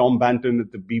today, Tom Banton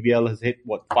at the BBL has hit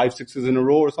 5 sixes in a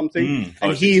row or something.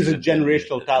 And he is a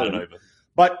generational talent.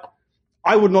 But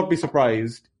I would not be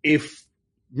surprised if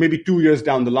maybe 2 years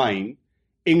down the line,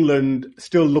 England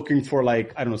still looking for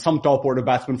some top order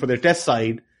batsman for their Test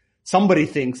side. Somebody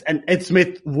thinks, and Ed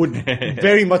Smith would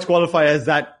very much qualify as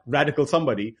that radical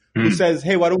somebody who says,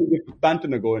 hey, why don't we give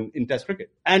Banton a go in Test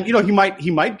cricket? And, he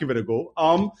might give it a go.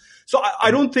 So I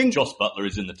don't think Joss Butler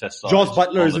is in the Test side. Joss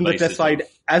Butler is in the Test side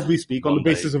as we speak on the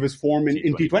basis of his form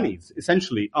in T20s,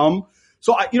 essentially.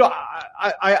 So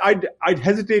I'd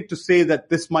hesitate to say that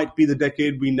this might be the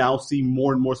decade we now see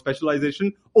more and more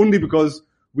specialization, only because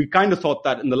we kind of thought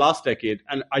that in the last decade,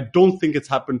 and I don't think it's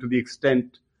happened to the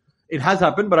extent it has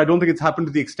happened, but I don't think it's happened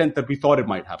to the extent that we thought it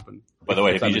might happen. By the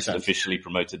way, have you just officially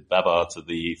promoted Babar to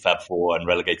the Fab Four and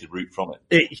relegated Root from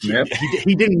it?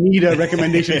 He didn't need a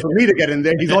recommendation for me to get in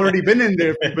there. He's already been in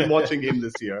there if you've been watching him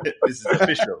this year. This is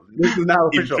official. This is now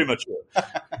official. Premature.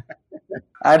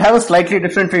 I'd have a slightly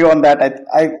different view on that.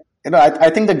 I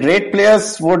think the great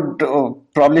players would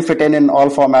probably fit in all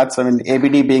formats. I mean,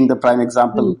 ABD being the prime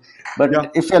example.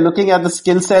 But if you're looking at the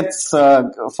skill sets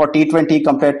for T20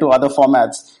 compared to other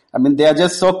formats, I mean, they are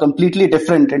just so completely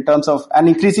different in terms of, and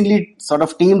increasingly sort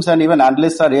of teams and even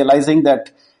analysts are realizing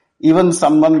that even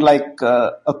someone like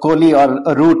a Kohli or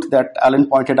a Root that Alan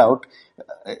pointed out,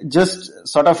 just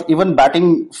sort of even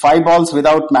batting 5 balls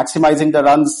without maximizing the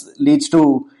runs leads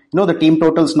to the team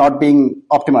totals not being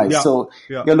optimized.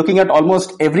 You're looking at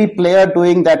almost every player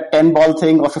doing that 10 ball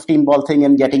thing or 15 ball thing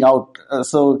and getting out.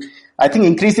 So I think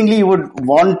increasingly you would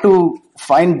want to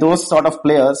find those sort of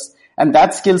players, and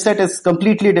that skill set is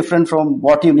completely different from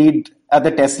what you need at the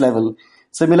Test level.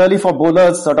 Similarly for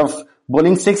bowlers, sort of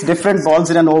bowling 6 different balls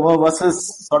in an over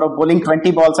versus sort of bowling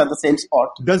 20 balls at the same spot.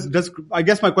 I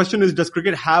guess my question is, does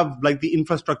cricket have the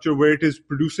infrastructure where it is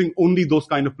producing only those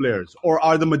kind of players? Or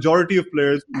are the majority of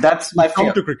players That's my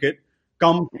come to cricket,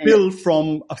 still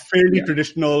from a fairly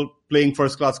traditional playing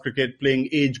first class cricket, playing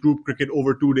age group cricket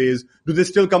over 2 days? Do they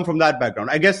still come from that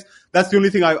background? I guess that's the only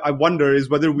thing I wonder is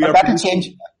whether we are... That will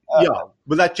change.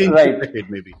 Will that change in the decade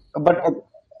maybe? But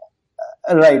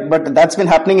that's been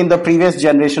happening in the previous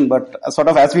generation. But sort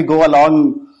of as we go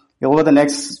along over the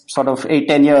next sort of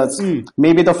 8-10 years,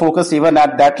 maybe the focus even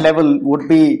at that level would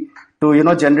be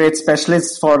to, generate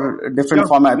specialists for different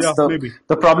formats.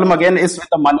 The problem again is with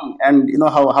the money, and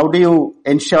how do you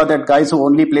ensure that guys who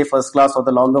only play first class or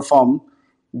the longer form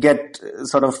get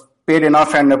sort of paid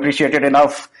enough and appreciated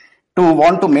enough to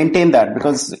want to maintain that?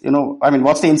 Because,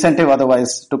 what's the incentive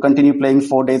otherwise to continue playing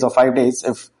 4 days or 5 days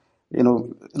if,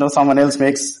 someone else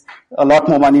makes a lot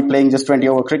more money playing just 20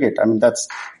 over cricket? I mean, that's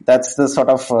the sort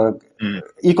of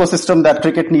ecosystem that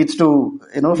cricket needs to,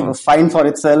 find for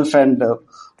itself, and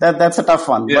that's a tough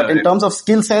one. But in terms of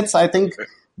skill sets, I think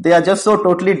they are just so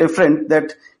totally different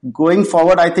that going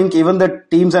forward, I think even the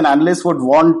teams and analysts would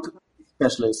want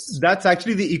specialists. That's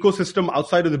actually the ecosystem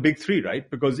outside of the big 3, right?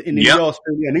 Because in India,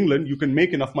 Australia, and England, you can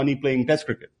make enough money playing Test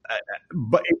cricket.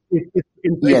 But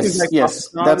in places like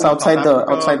Pakistan, that's outside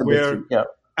the big 3. Yeah.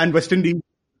 And West Indies,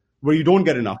 where you don't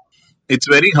get enough. It's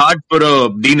very hard for a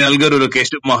Dean Elgar or a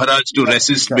Keshav Maharaj to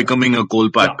resist becoming a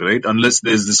Kolpak, right? Unless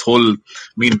there's this whole,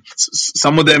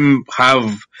 some of them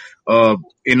have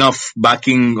enough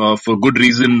backing for good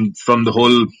reason from the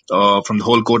whole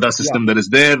quota system that is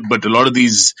there. But a lot of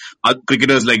these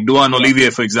cricketers like Duan Olivier,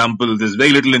 for example, there's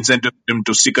very little incentive for him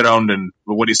to stick around, and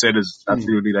what he said is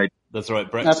absolutely right. That's right.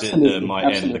 Brexit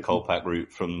might end the Kolpak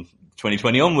route from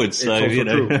 2020 onwards. So,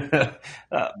 that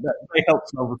may help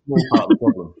solve a small part of the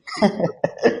problem.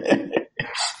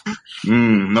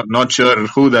 Not sure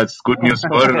who that's good news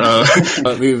for.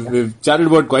 We've chatted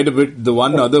about quite a bit. The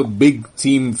one other big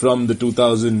theme from the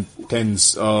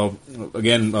 2010s,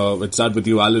 again, let's start with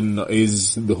you, Alan,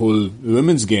 is the whole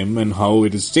women's game and how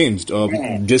it has changed.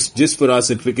 Just for us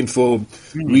at Cricinfo,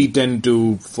 we tend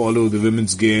to follow the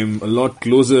women's game a lot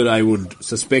closer, I would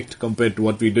suspect, compared to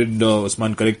what we did.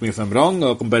 Usman, correct me if I'm wrong.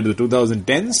 Compared to the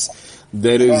 2010s.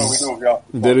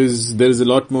 There is a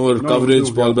lot more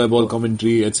coverage, ball by ball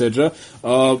commentary, etc.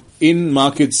 In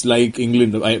markets like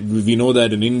England, we know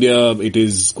that in India it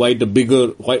is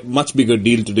much bigger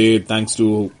deal today, thanks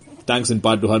in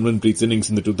part to Harmanpreet's innings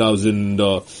in the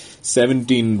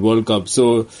 2017 World Cup.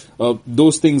 So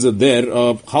those things are there.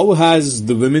 How has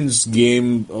the women's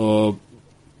game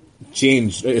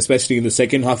changed, especially in the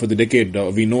second half of the decade?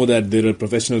 We know that there are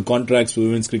professional contracts for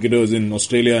women's cricketers in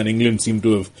Australia, and England seem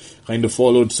to have kind of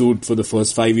followed suit for the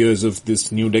first 5 years of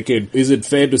this new decade. Is it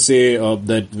fair to say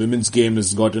that women's game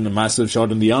has gotten a massive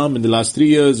shot in the arm in the last 3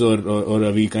 years, or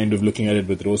are we kind of looking at it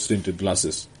with rose-tinted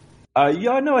glasses? I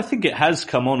think it has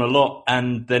come on a lot,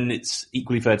 and then it's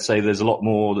equally fair to say there's a lot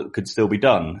more that could still be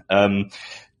done.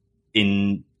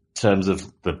 In terms of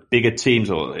the bigger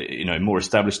teams, or more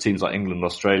established teams like England,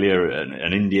 Australia,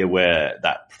 and India, where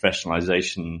that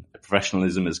professionalism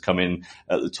has come in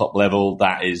at the top level,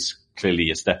 that is clearly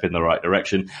a step in the right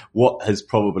direction. What has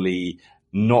probably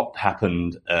not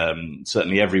happened,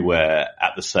 certainly everywhere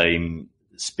at the same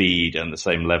speed and the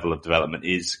same level of development,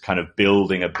 is kind of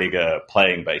building a bigger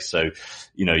playing base. So,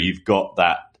 you've got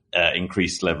that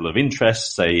increased level of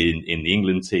interest, say in the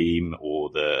England team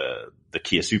or the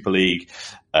Kia Super League,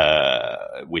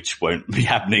 which won't be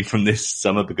happening from this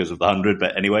summer because of the 100,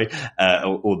 but anyway,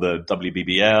 or the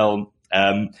WBBL.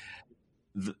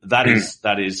 That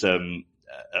is a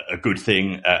good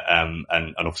thing,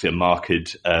 and obviously a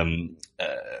marked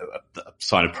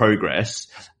sign of progress.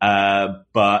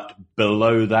 But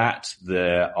below that,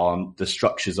 the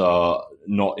structures are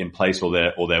not in place, or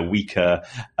they're weaker.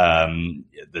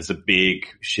 There's a big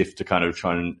shift to kind of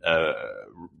try and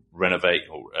renovate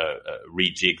or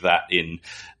rejig that in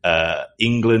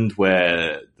England,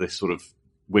 where the sort of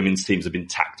women's teams have been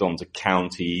tacked on to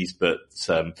counties, but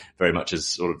very much as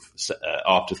sort of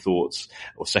afterthoughts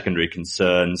or secondary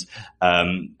concerns.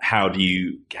 How do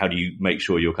you make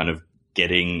sure you're kind of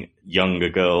getting younger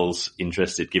girls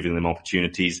interested, giving them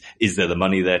opportunities? Is there the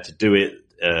money there to do it?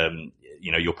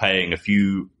 You're paying a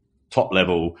few top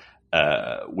level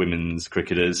women's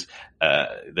cricketers.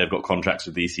 They've got contracts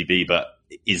with the ECB, but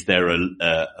is there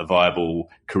a viable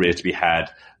career to be had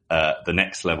the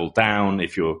next level down?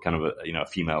 If you're kind of a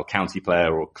female county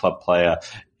player or club player,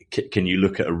 can you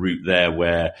look at a route there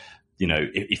where,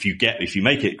 if you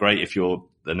make it, great. If you're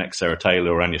the next Sarah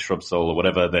Taylor or Anya Shrubsole or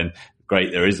whatever, then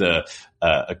great. There is a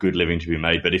good living to be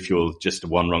made. But if you're just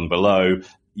one rung below,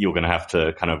 you're going to have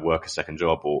to kind of work a second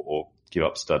job or give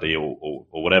up study or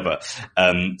whatever.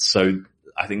 So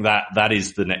I think that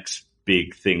is the next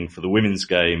big thing for the women's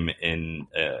game in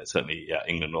certainly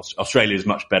England. Australia is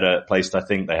much better placed, I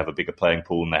think. They have a bigger playing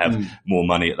pool and they have more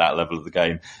money at that level of the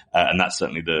game, and that's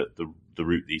certainly the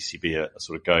route the ECB are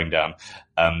sort of going down.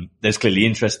 There's clearly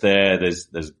interest there. There's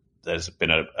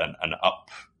been an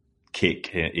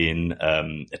upkick in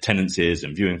attendances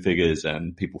and viewing figures,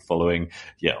 and people following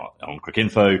on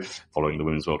Cricinfo, following the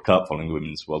Women's World Cup, following the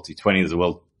Women's World T20. There's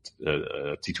a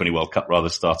T20 World Cup rather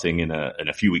starting in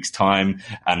a few weeks' time,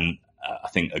 and I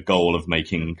think a goal of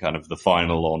making kind of the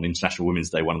final on International Women's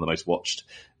Day one of the most watched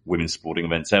women's sporting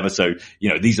events ever. So,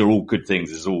 these are all good things.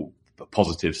 This is all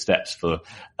positive steps for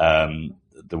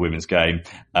the women's game.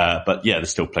 But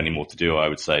there's still plenty more to do, I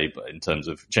would say, but in terms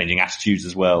of changing attitudes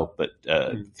as well, but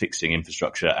fixing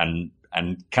infrastructure and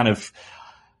kind of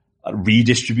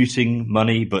redistributing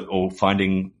money, or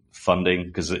finding funding,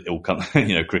 because it all comes,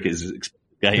 cricket is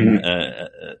game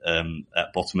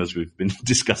at bottom, as we've been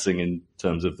discussing in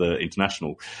terms of the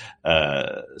international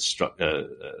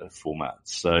format.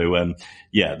 So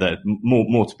there's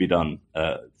more to be done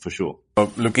for sure.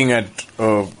 Looking at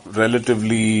a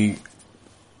relatively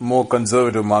more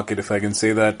conservative market, if I can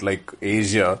say that, like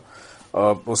Asia,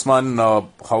 Usman,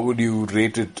 how would you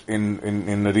rate it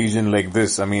in a region like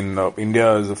this? I mean,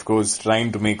 India is of course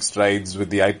trying to make strides with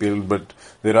the IPL, but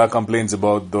there are complaints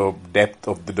about the depth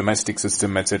of the domestic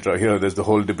system, etc. Here, there's the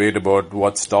whole debate about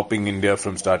what's stopping India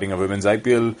from starting a women's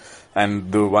IPL,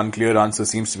 and the one clear answer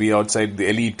seems to be outside the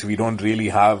elite. We don't really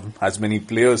have as many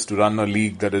players to run a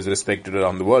league that is respected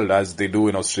around the world as they do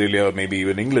in Australia, maybe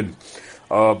even England.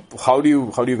 How do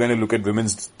you kind of look at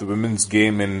the women's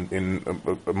game in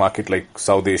a market like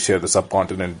South Asia, the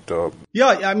subcontinent?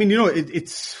 I mean,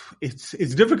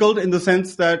 it's difficult in the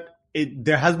sense that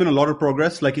there has been a lot of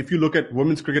progress. Like if you look at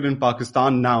women's cricket in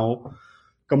Pakistan now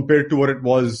compared to what it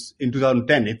was in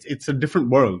 2010, it's a different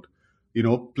world.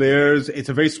 Players, it's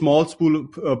a very small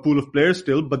pool of players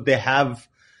still, but they have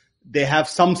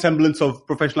some semblance of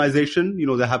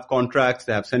professionalization. They have contracts,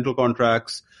 they have central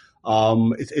contracts.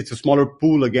 It's a smaller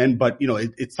pool again, but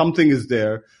it's something is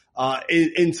there.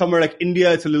 In somewhere like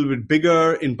India, it's a little bit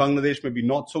bigger. In Bangladesh, maybe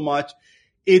not so much.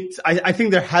 I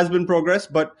think there has been progress,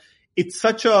 but it's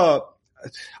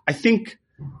I think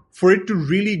for it to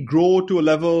really grow to a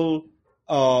level,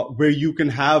 where you can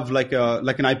have like an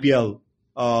IPL,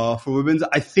 for women's,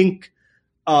 I think,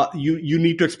 you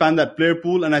need to expand that player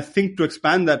pool. And I think to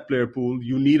expand that player pool,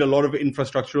 you need a lot of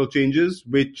infrastructural changes,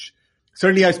 which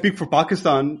certainly I speak for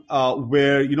Pakistan,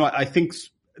 where, I think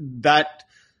that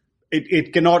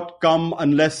it cannot come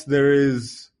unless there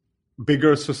is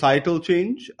bigger societal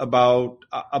change about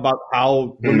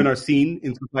how women are seen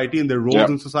in society and their roles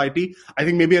in society. I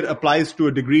think maybe it applies to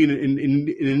a degree in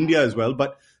India as well,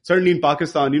 but certainly in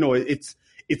Pakistan, it's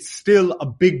still a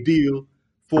big deal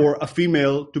for a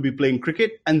female to be playing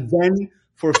cricket, and then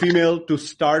for a female to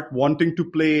start wanting to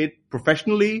play it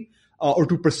professionally, or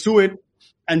to pursue it,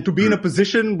 and to be in a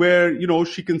position where,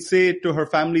 she can say to her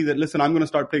family that, listen, I'm going to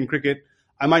start playing cricket.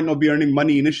 I might not be earning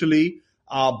money initially,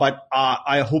 but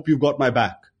I hope you've got my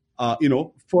back.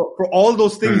 For all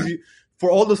those things, for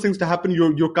all those things to happen,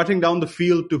 you're cutting down the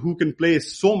field to who can play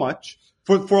so much.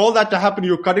 For all that to happen,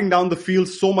 you're cutting down the field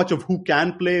so much of who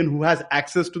can play and who has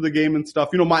access to the game and stuff.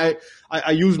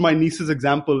 I used my niece's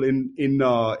example in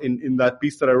that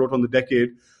piece that I wrote on the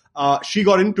decade. She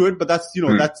got into it, but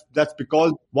that's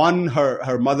because one,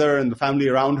 her mother and the family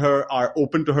around her are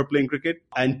open to her playing cricket,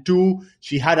 and two,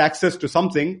 she had access to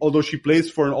something, although she plays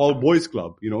for an all boys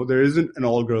club. There isn't an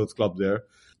all girls club there.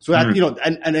 So that,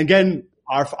 and again,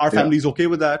 our family is okay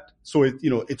with that. So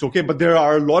it's okay. But there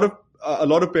are a lot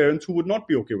of parents who would not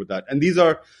be okay with that. And these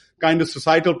are kind of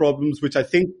societal problems, which I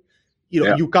think,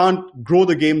 you can't grow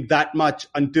the game that much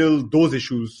until those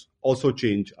issues also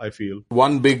change, I feel.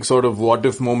 One big sort of what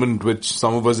if moment which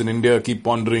some of us in India keep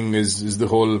pondering is the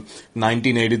whole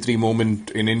 1983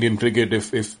 moment in Indian cricket.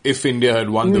 If India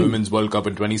had won the Women's World Cup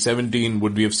in 2017,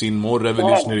 would we have seen more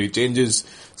revolutionary changes?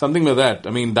 Something like that. I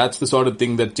mean, that's the sort of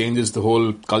thing that changes the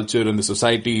whole culture and the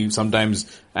society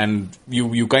sometimes, and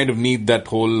you kind of need that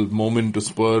whole moment to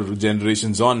spur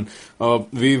generations on.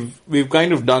 We've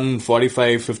kind of done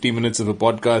 45-50 minutes of a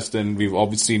podcast, and we've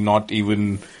obviously not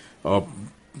even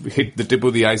hit the tip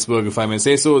of the iceberg, if I may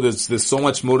say so. There's so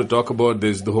much more to talk about.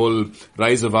 There's the whole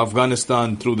rise of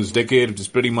Afghanistan through this decade, which is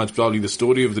pretty much probably the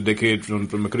story of the decade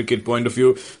from a cricket point of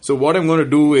view. So what I'm going to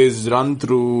do is run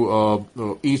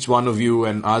through each one of you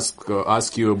and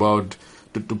ask you about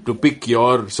to pick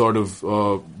your sort of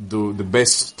the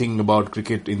best thing about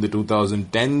cricket in the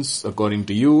 2010s according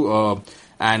to you.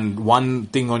 And one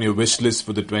thing on your wish list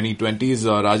for the 2020s,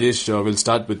 Rajesh, we'll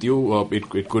start with you. It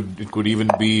could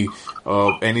even be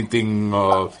anything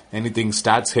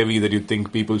stats heavy that you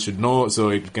think people should know. So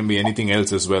it can be anything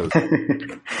else as well.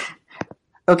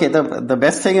 Okay, the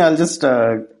best thing, I'll just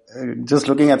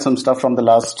looking at some stuff from the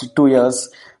last 2 years.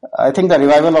 I think the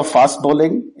revival of fast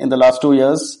bowling in the last 2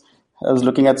 years. I was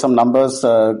looking at some numbers.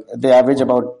 They average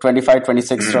about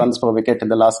 25-26 runs per wicket in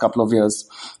the last couple of years,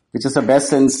 which is the best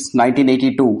since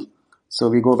 1982. So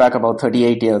we go back about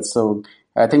 38 years. So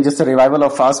I think just a revival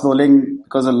of fast bowling,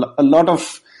 because a lot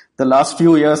of the last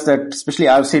few years that especially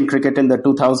I've seen cricket in the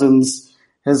 2000s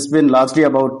has been largely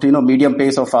about, medium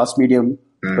pace or fast medium.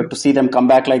 But to see them come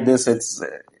back like this,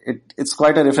 it's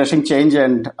quite a refreshing change,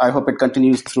 and I hope it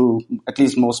continues through at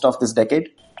least most of this decade.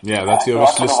 Yeah, that's your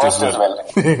wish list as well.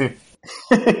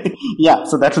 Yeah,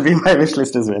 so that will be my wish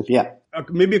list as well. Yeah.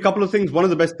 Maybe a couple of things. One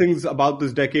of the best things about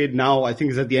this decade now, I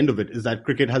think, is at the end of it, is that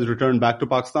cricket has returned back to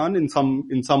Pakistan in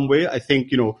some way. I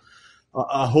think,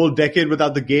 a whole decade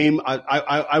without the game,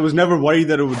 I was never worried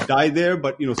that it would die there,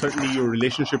 but, certainly your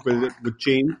relationship with it would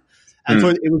change. And so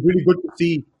it was really good to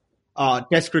see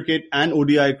Test cricket and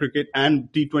ODI cricket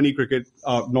and T20 cricket,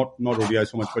 not ODI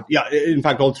so much, but yeah, in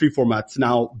fact, all three formats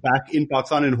now back in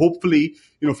Pakistan, and hopefully,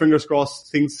 fingers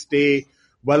crossed, things stay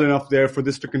well enough there for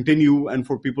this to continue and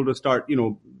for people to start,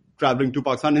 traveling to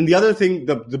Pakistan. And the other thing,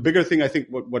 the bigger thing, I think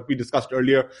what we discussed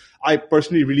earlier, I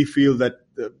personally really feel that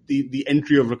the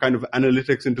entry of a kind of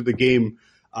analytics into the game,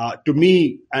 to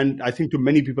me, and I think to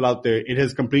many people out there,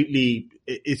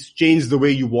 it's changed the way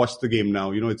you watch the game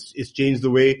now. It's changed the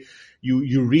way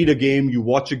you read a game, you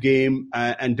watch a game,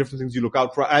 and different things you look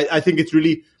out for. I think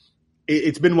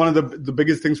it's been one of the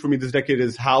biggest things for me this decade,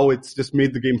 is how it's just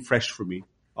made the game fresh for me,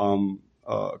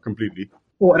 completely.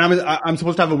 Oh, and I'm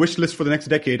supposed to have a wish list for the next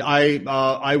decade.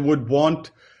 I would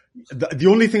want The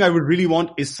only thing I would really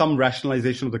want is some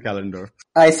rationalization of the calendar.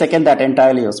 I second that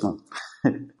entirely, Usman.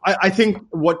 I think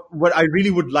what I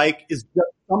really would like is just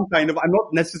some kind of, I'm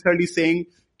not necessarily saying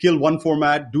kill one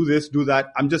format, do this, do that.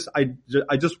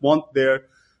 I just want there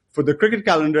for the cricket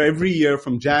calendar every year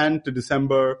from Jan to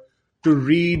December to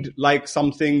read like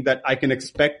something that I can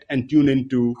expect and tune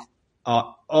into.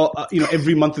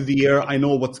 Every month of the year, I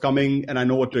know what's coming and I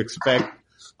know what to expect.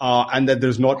 And that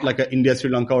there's not like a India, Sri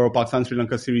Lanka or a Pakistan, Sri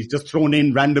Lanka series just thrown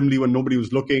in randomly when nobody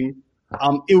was looking.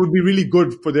 It would be really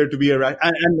good for there to be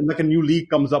and like a new league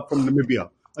comes up from Namibia,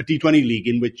 a T20 league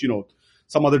in which,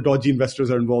 some other dodgy investors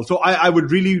are involved. So I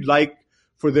would really like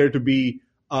for there to be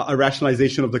a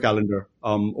rationalization of the calendar,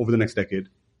 over the next decade.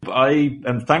 I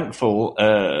am thankful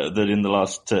that in the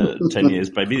last 10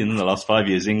 years, maybe in the last 5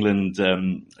 years, England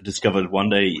discovered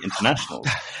one-day internationals.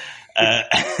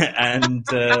 And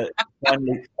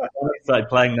finally started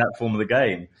playing that form of the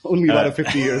game. Only about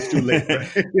 50 years too late,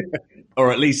 right?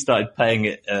 Or at least started paying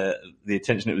it the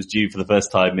attention it was due for the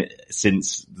first time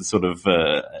since the sort of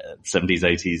 70s,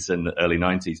 80s, and early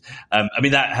 90s.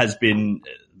 That has been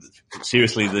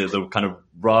seriously the kind of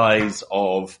rise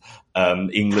of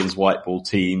England's white ball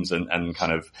teams and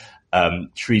kind of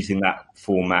treating that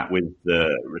format with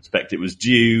the respect it was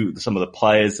due, some of the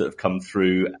players that have come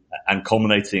through and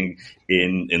culminating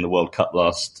in the World Cup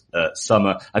last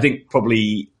summer. I think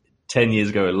probably 9 years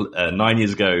ago,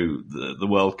 the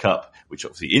World Cup, which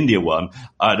obviously India won,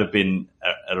 I'd have been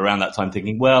at around that time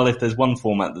thinking, well, if there's one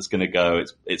format that's going to go,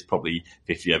 it's probably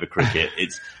 50 over cricket.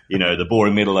 It's, the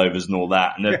boring middle overs and all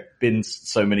that. And there have been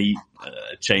so many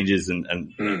changes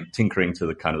and tinkering to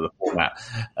the kind of the format,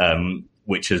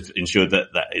 which has ensured that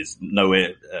is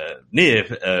nowhere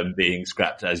near being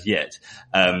scrapped as yet,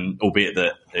 albeit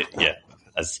that,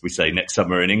 as we say, next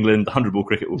summer in England, the 100-ball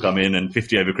cricket will come in and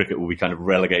 50-over cricket will be kind of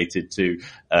relegated to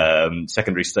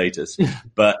secondary status.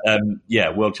 But,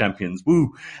 world champions,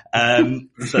 woo!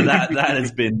 So that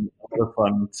has been a lot of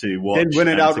fun to watch. Didn't win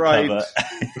it outright.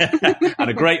 And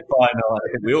a great final.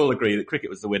 I think we all agree that cricket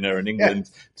was the winner and England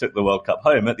took the World Cup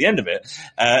home at the end of it.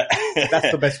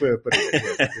 That's the best way of putting it.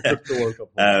 Yes. They took the World Cup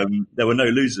home. There were no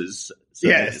losers.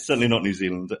 Certainly not New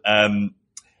Zealand.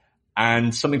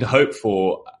 And something to hope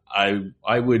for. I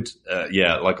would,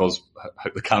 like Oz,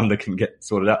 hope the calendar can get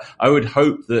sorted out. I would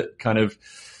hope that kind of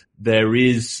there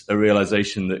is a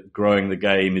realization that growing the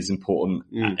game is important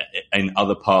in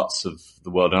other parts of the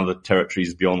world and other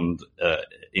territories beyond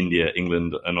India,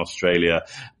 England, and Australia.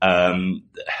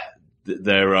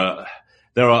 There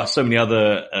are so many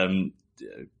other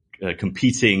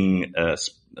competing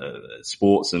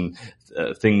sports and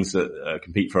things that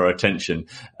compete for our attention,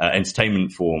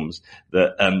 entertainment forms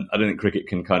that I don't think cricket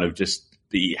can kind of just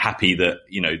be happy that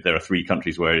there are 3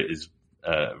 countries where it is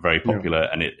very popular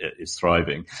and it is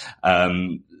thriving.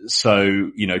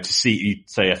 So to see,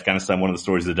 say, Afghanistan, one of the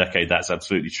stories of the decade, that's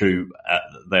absolutely true.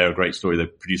 They're a great story. They're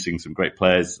producing some great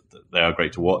players. They are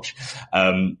great to watch.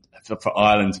 For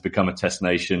Ireland to become a test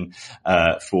nation,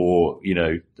 for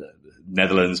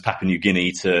Netherlands, Papua New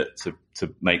Guinea to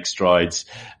make strides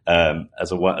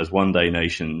as one-day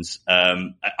nations.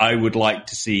 I would like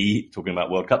to see, talking about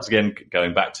World Cups again,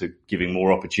 going back to giving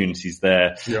more opportunities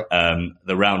there.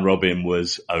 The round robin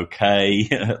was okay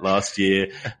last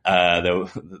year.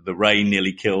 The rain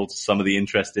nearly killed some of the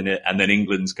interest in it, and then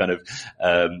England's kind of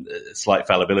slight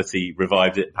fallibility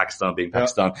revived it, Pakistan being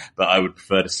Pakistan. But I would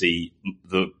prefer to see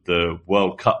the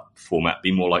World Cup format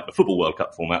be more like the Football World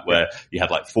Cup format, where you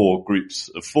had like 4 groups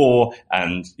of 4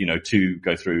 and 2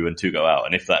 go through and 2 go out.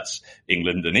 And if that's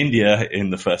England and India in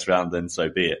the first round, then so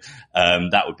be it.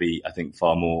 That would be, I think,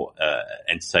 far more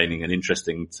entertaining and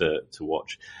interesting to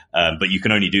watch. But you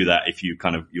can only do that if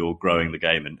you're growing the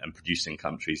game and producing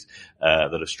countries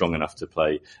that are strong enough to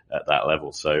play at that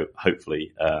level. So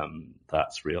hopefully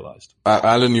that's realized.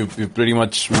 Alan, you've pretty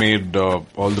much made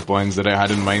all the points that I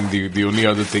had in mind. The only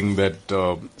other thing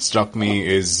that struck me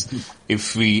is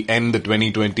if we end the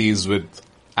 2020s with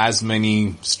as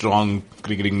many strong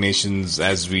cricketing nations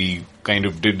as we kind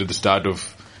of did at the start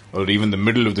of, or even the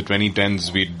middle of the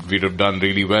 2010s, we'd have done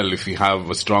really well. If we have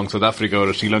a strong South Africa or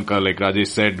a Sri Lanka, like Rajesh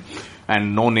said,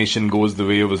 and no nation goes the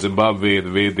way of Zimbabwe,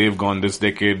 the way they've gone this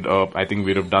decade, I think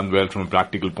we'd have done well from a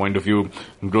practical point of view.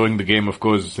 Growing the game, of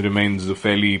course, remains a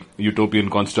fairly utopian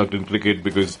construct in cricket,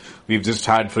 because we've just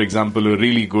had, for example, a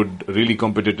really good, really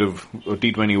competitive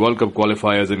T20 World Cup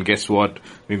qualifiers, and guess what?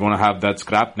 We're going to have that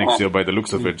scrapped next year by the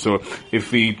looks of it. So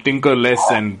if we tinker less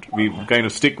and we kind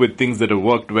of stick with things that have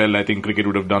worked well, I think cricket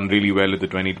would have done really well at the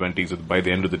 2020s, by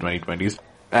the end of the 2020s.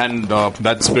 And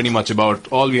that's pretty much about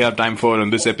all we have time for on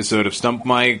this episode of Stump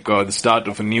Mike, the start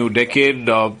of a new decade.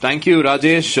 Thank you,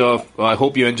 Rajesh. I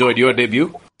hope you enjoyed your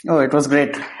debut. Oh, it was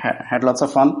great. Had lots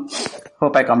of fun.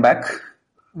 Hope I come back.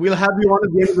 We'll have you on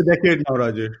at the end of the decade now,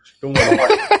 Rajesh. Don't worry.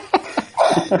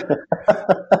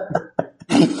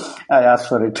 I asked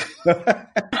for it.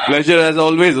 Pleasure as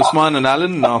always, Usman and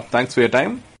Alan. Thanks for your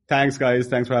time. Thanks, guys.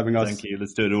 Thanks for having us. Thank you.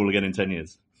 Let's do it all again in 10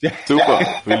 years. Yeah. Super.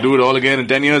 We'll do it all again in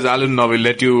 10 years. Alan, now we'll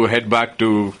let you head back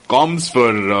to comms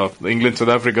for the England-South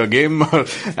Africa game.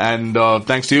 And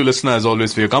thanks to you, listener, as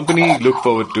always, for your company. Look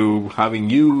forward to having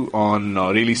you on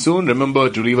really soon. Remember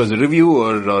to leave us a review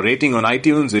or a rating on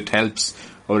iTunes. It helps,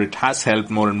 or it has helped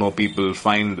more and more people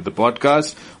find the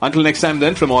podcast. Until next time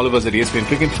then, from all of us at ESPN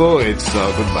Cricinfo, it's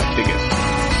goodbye. Take care.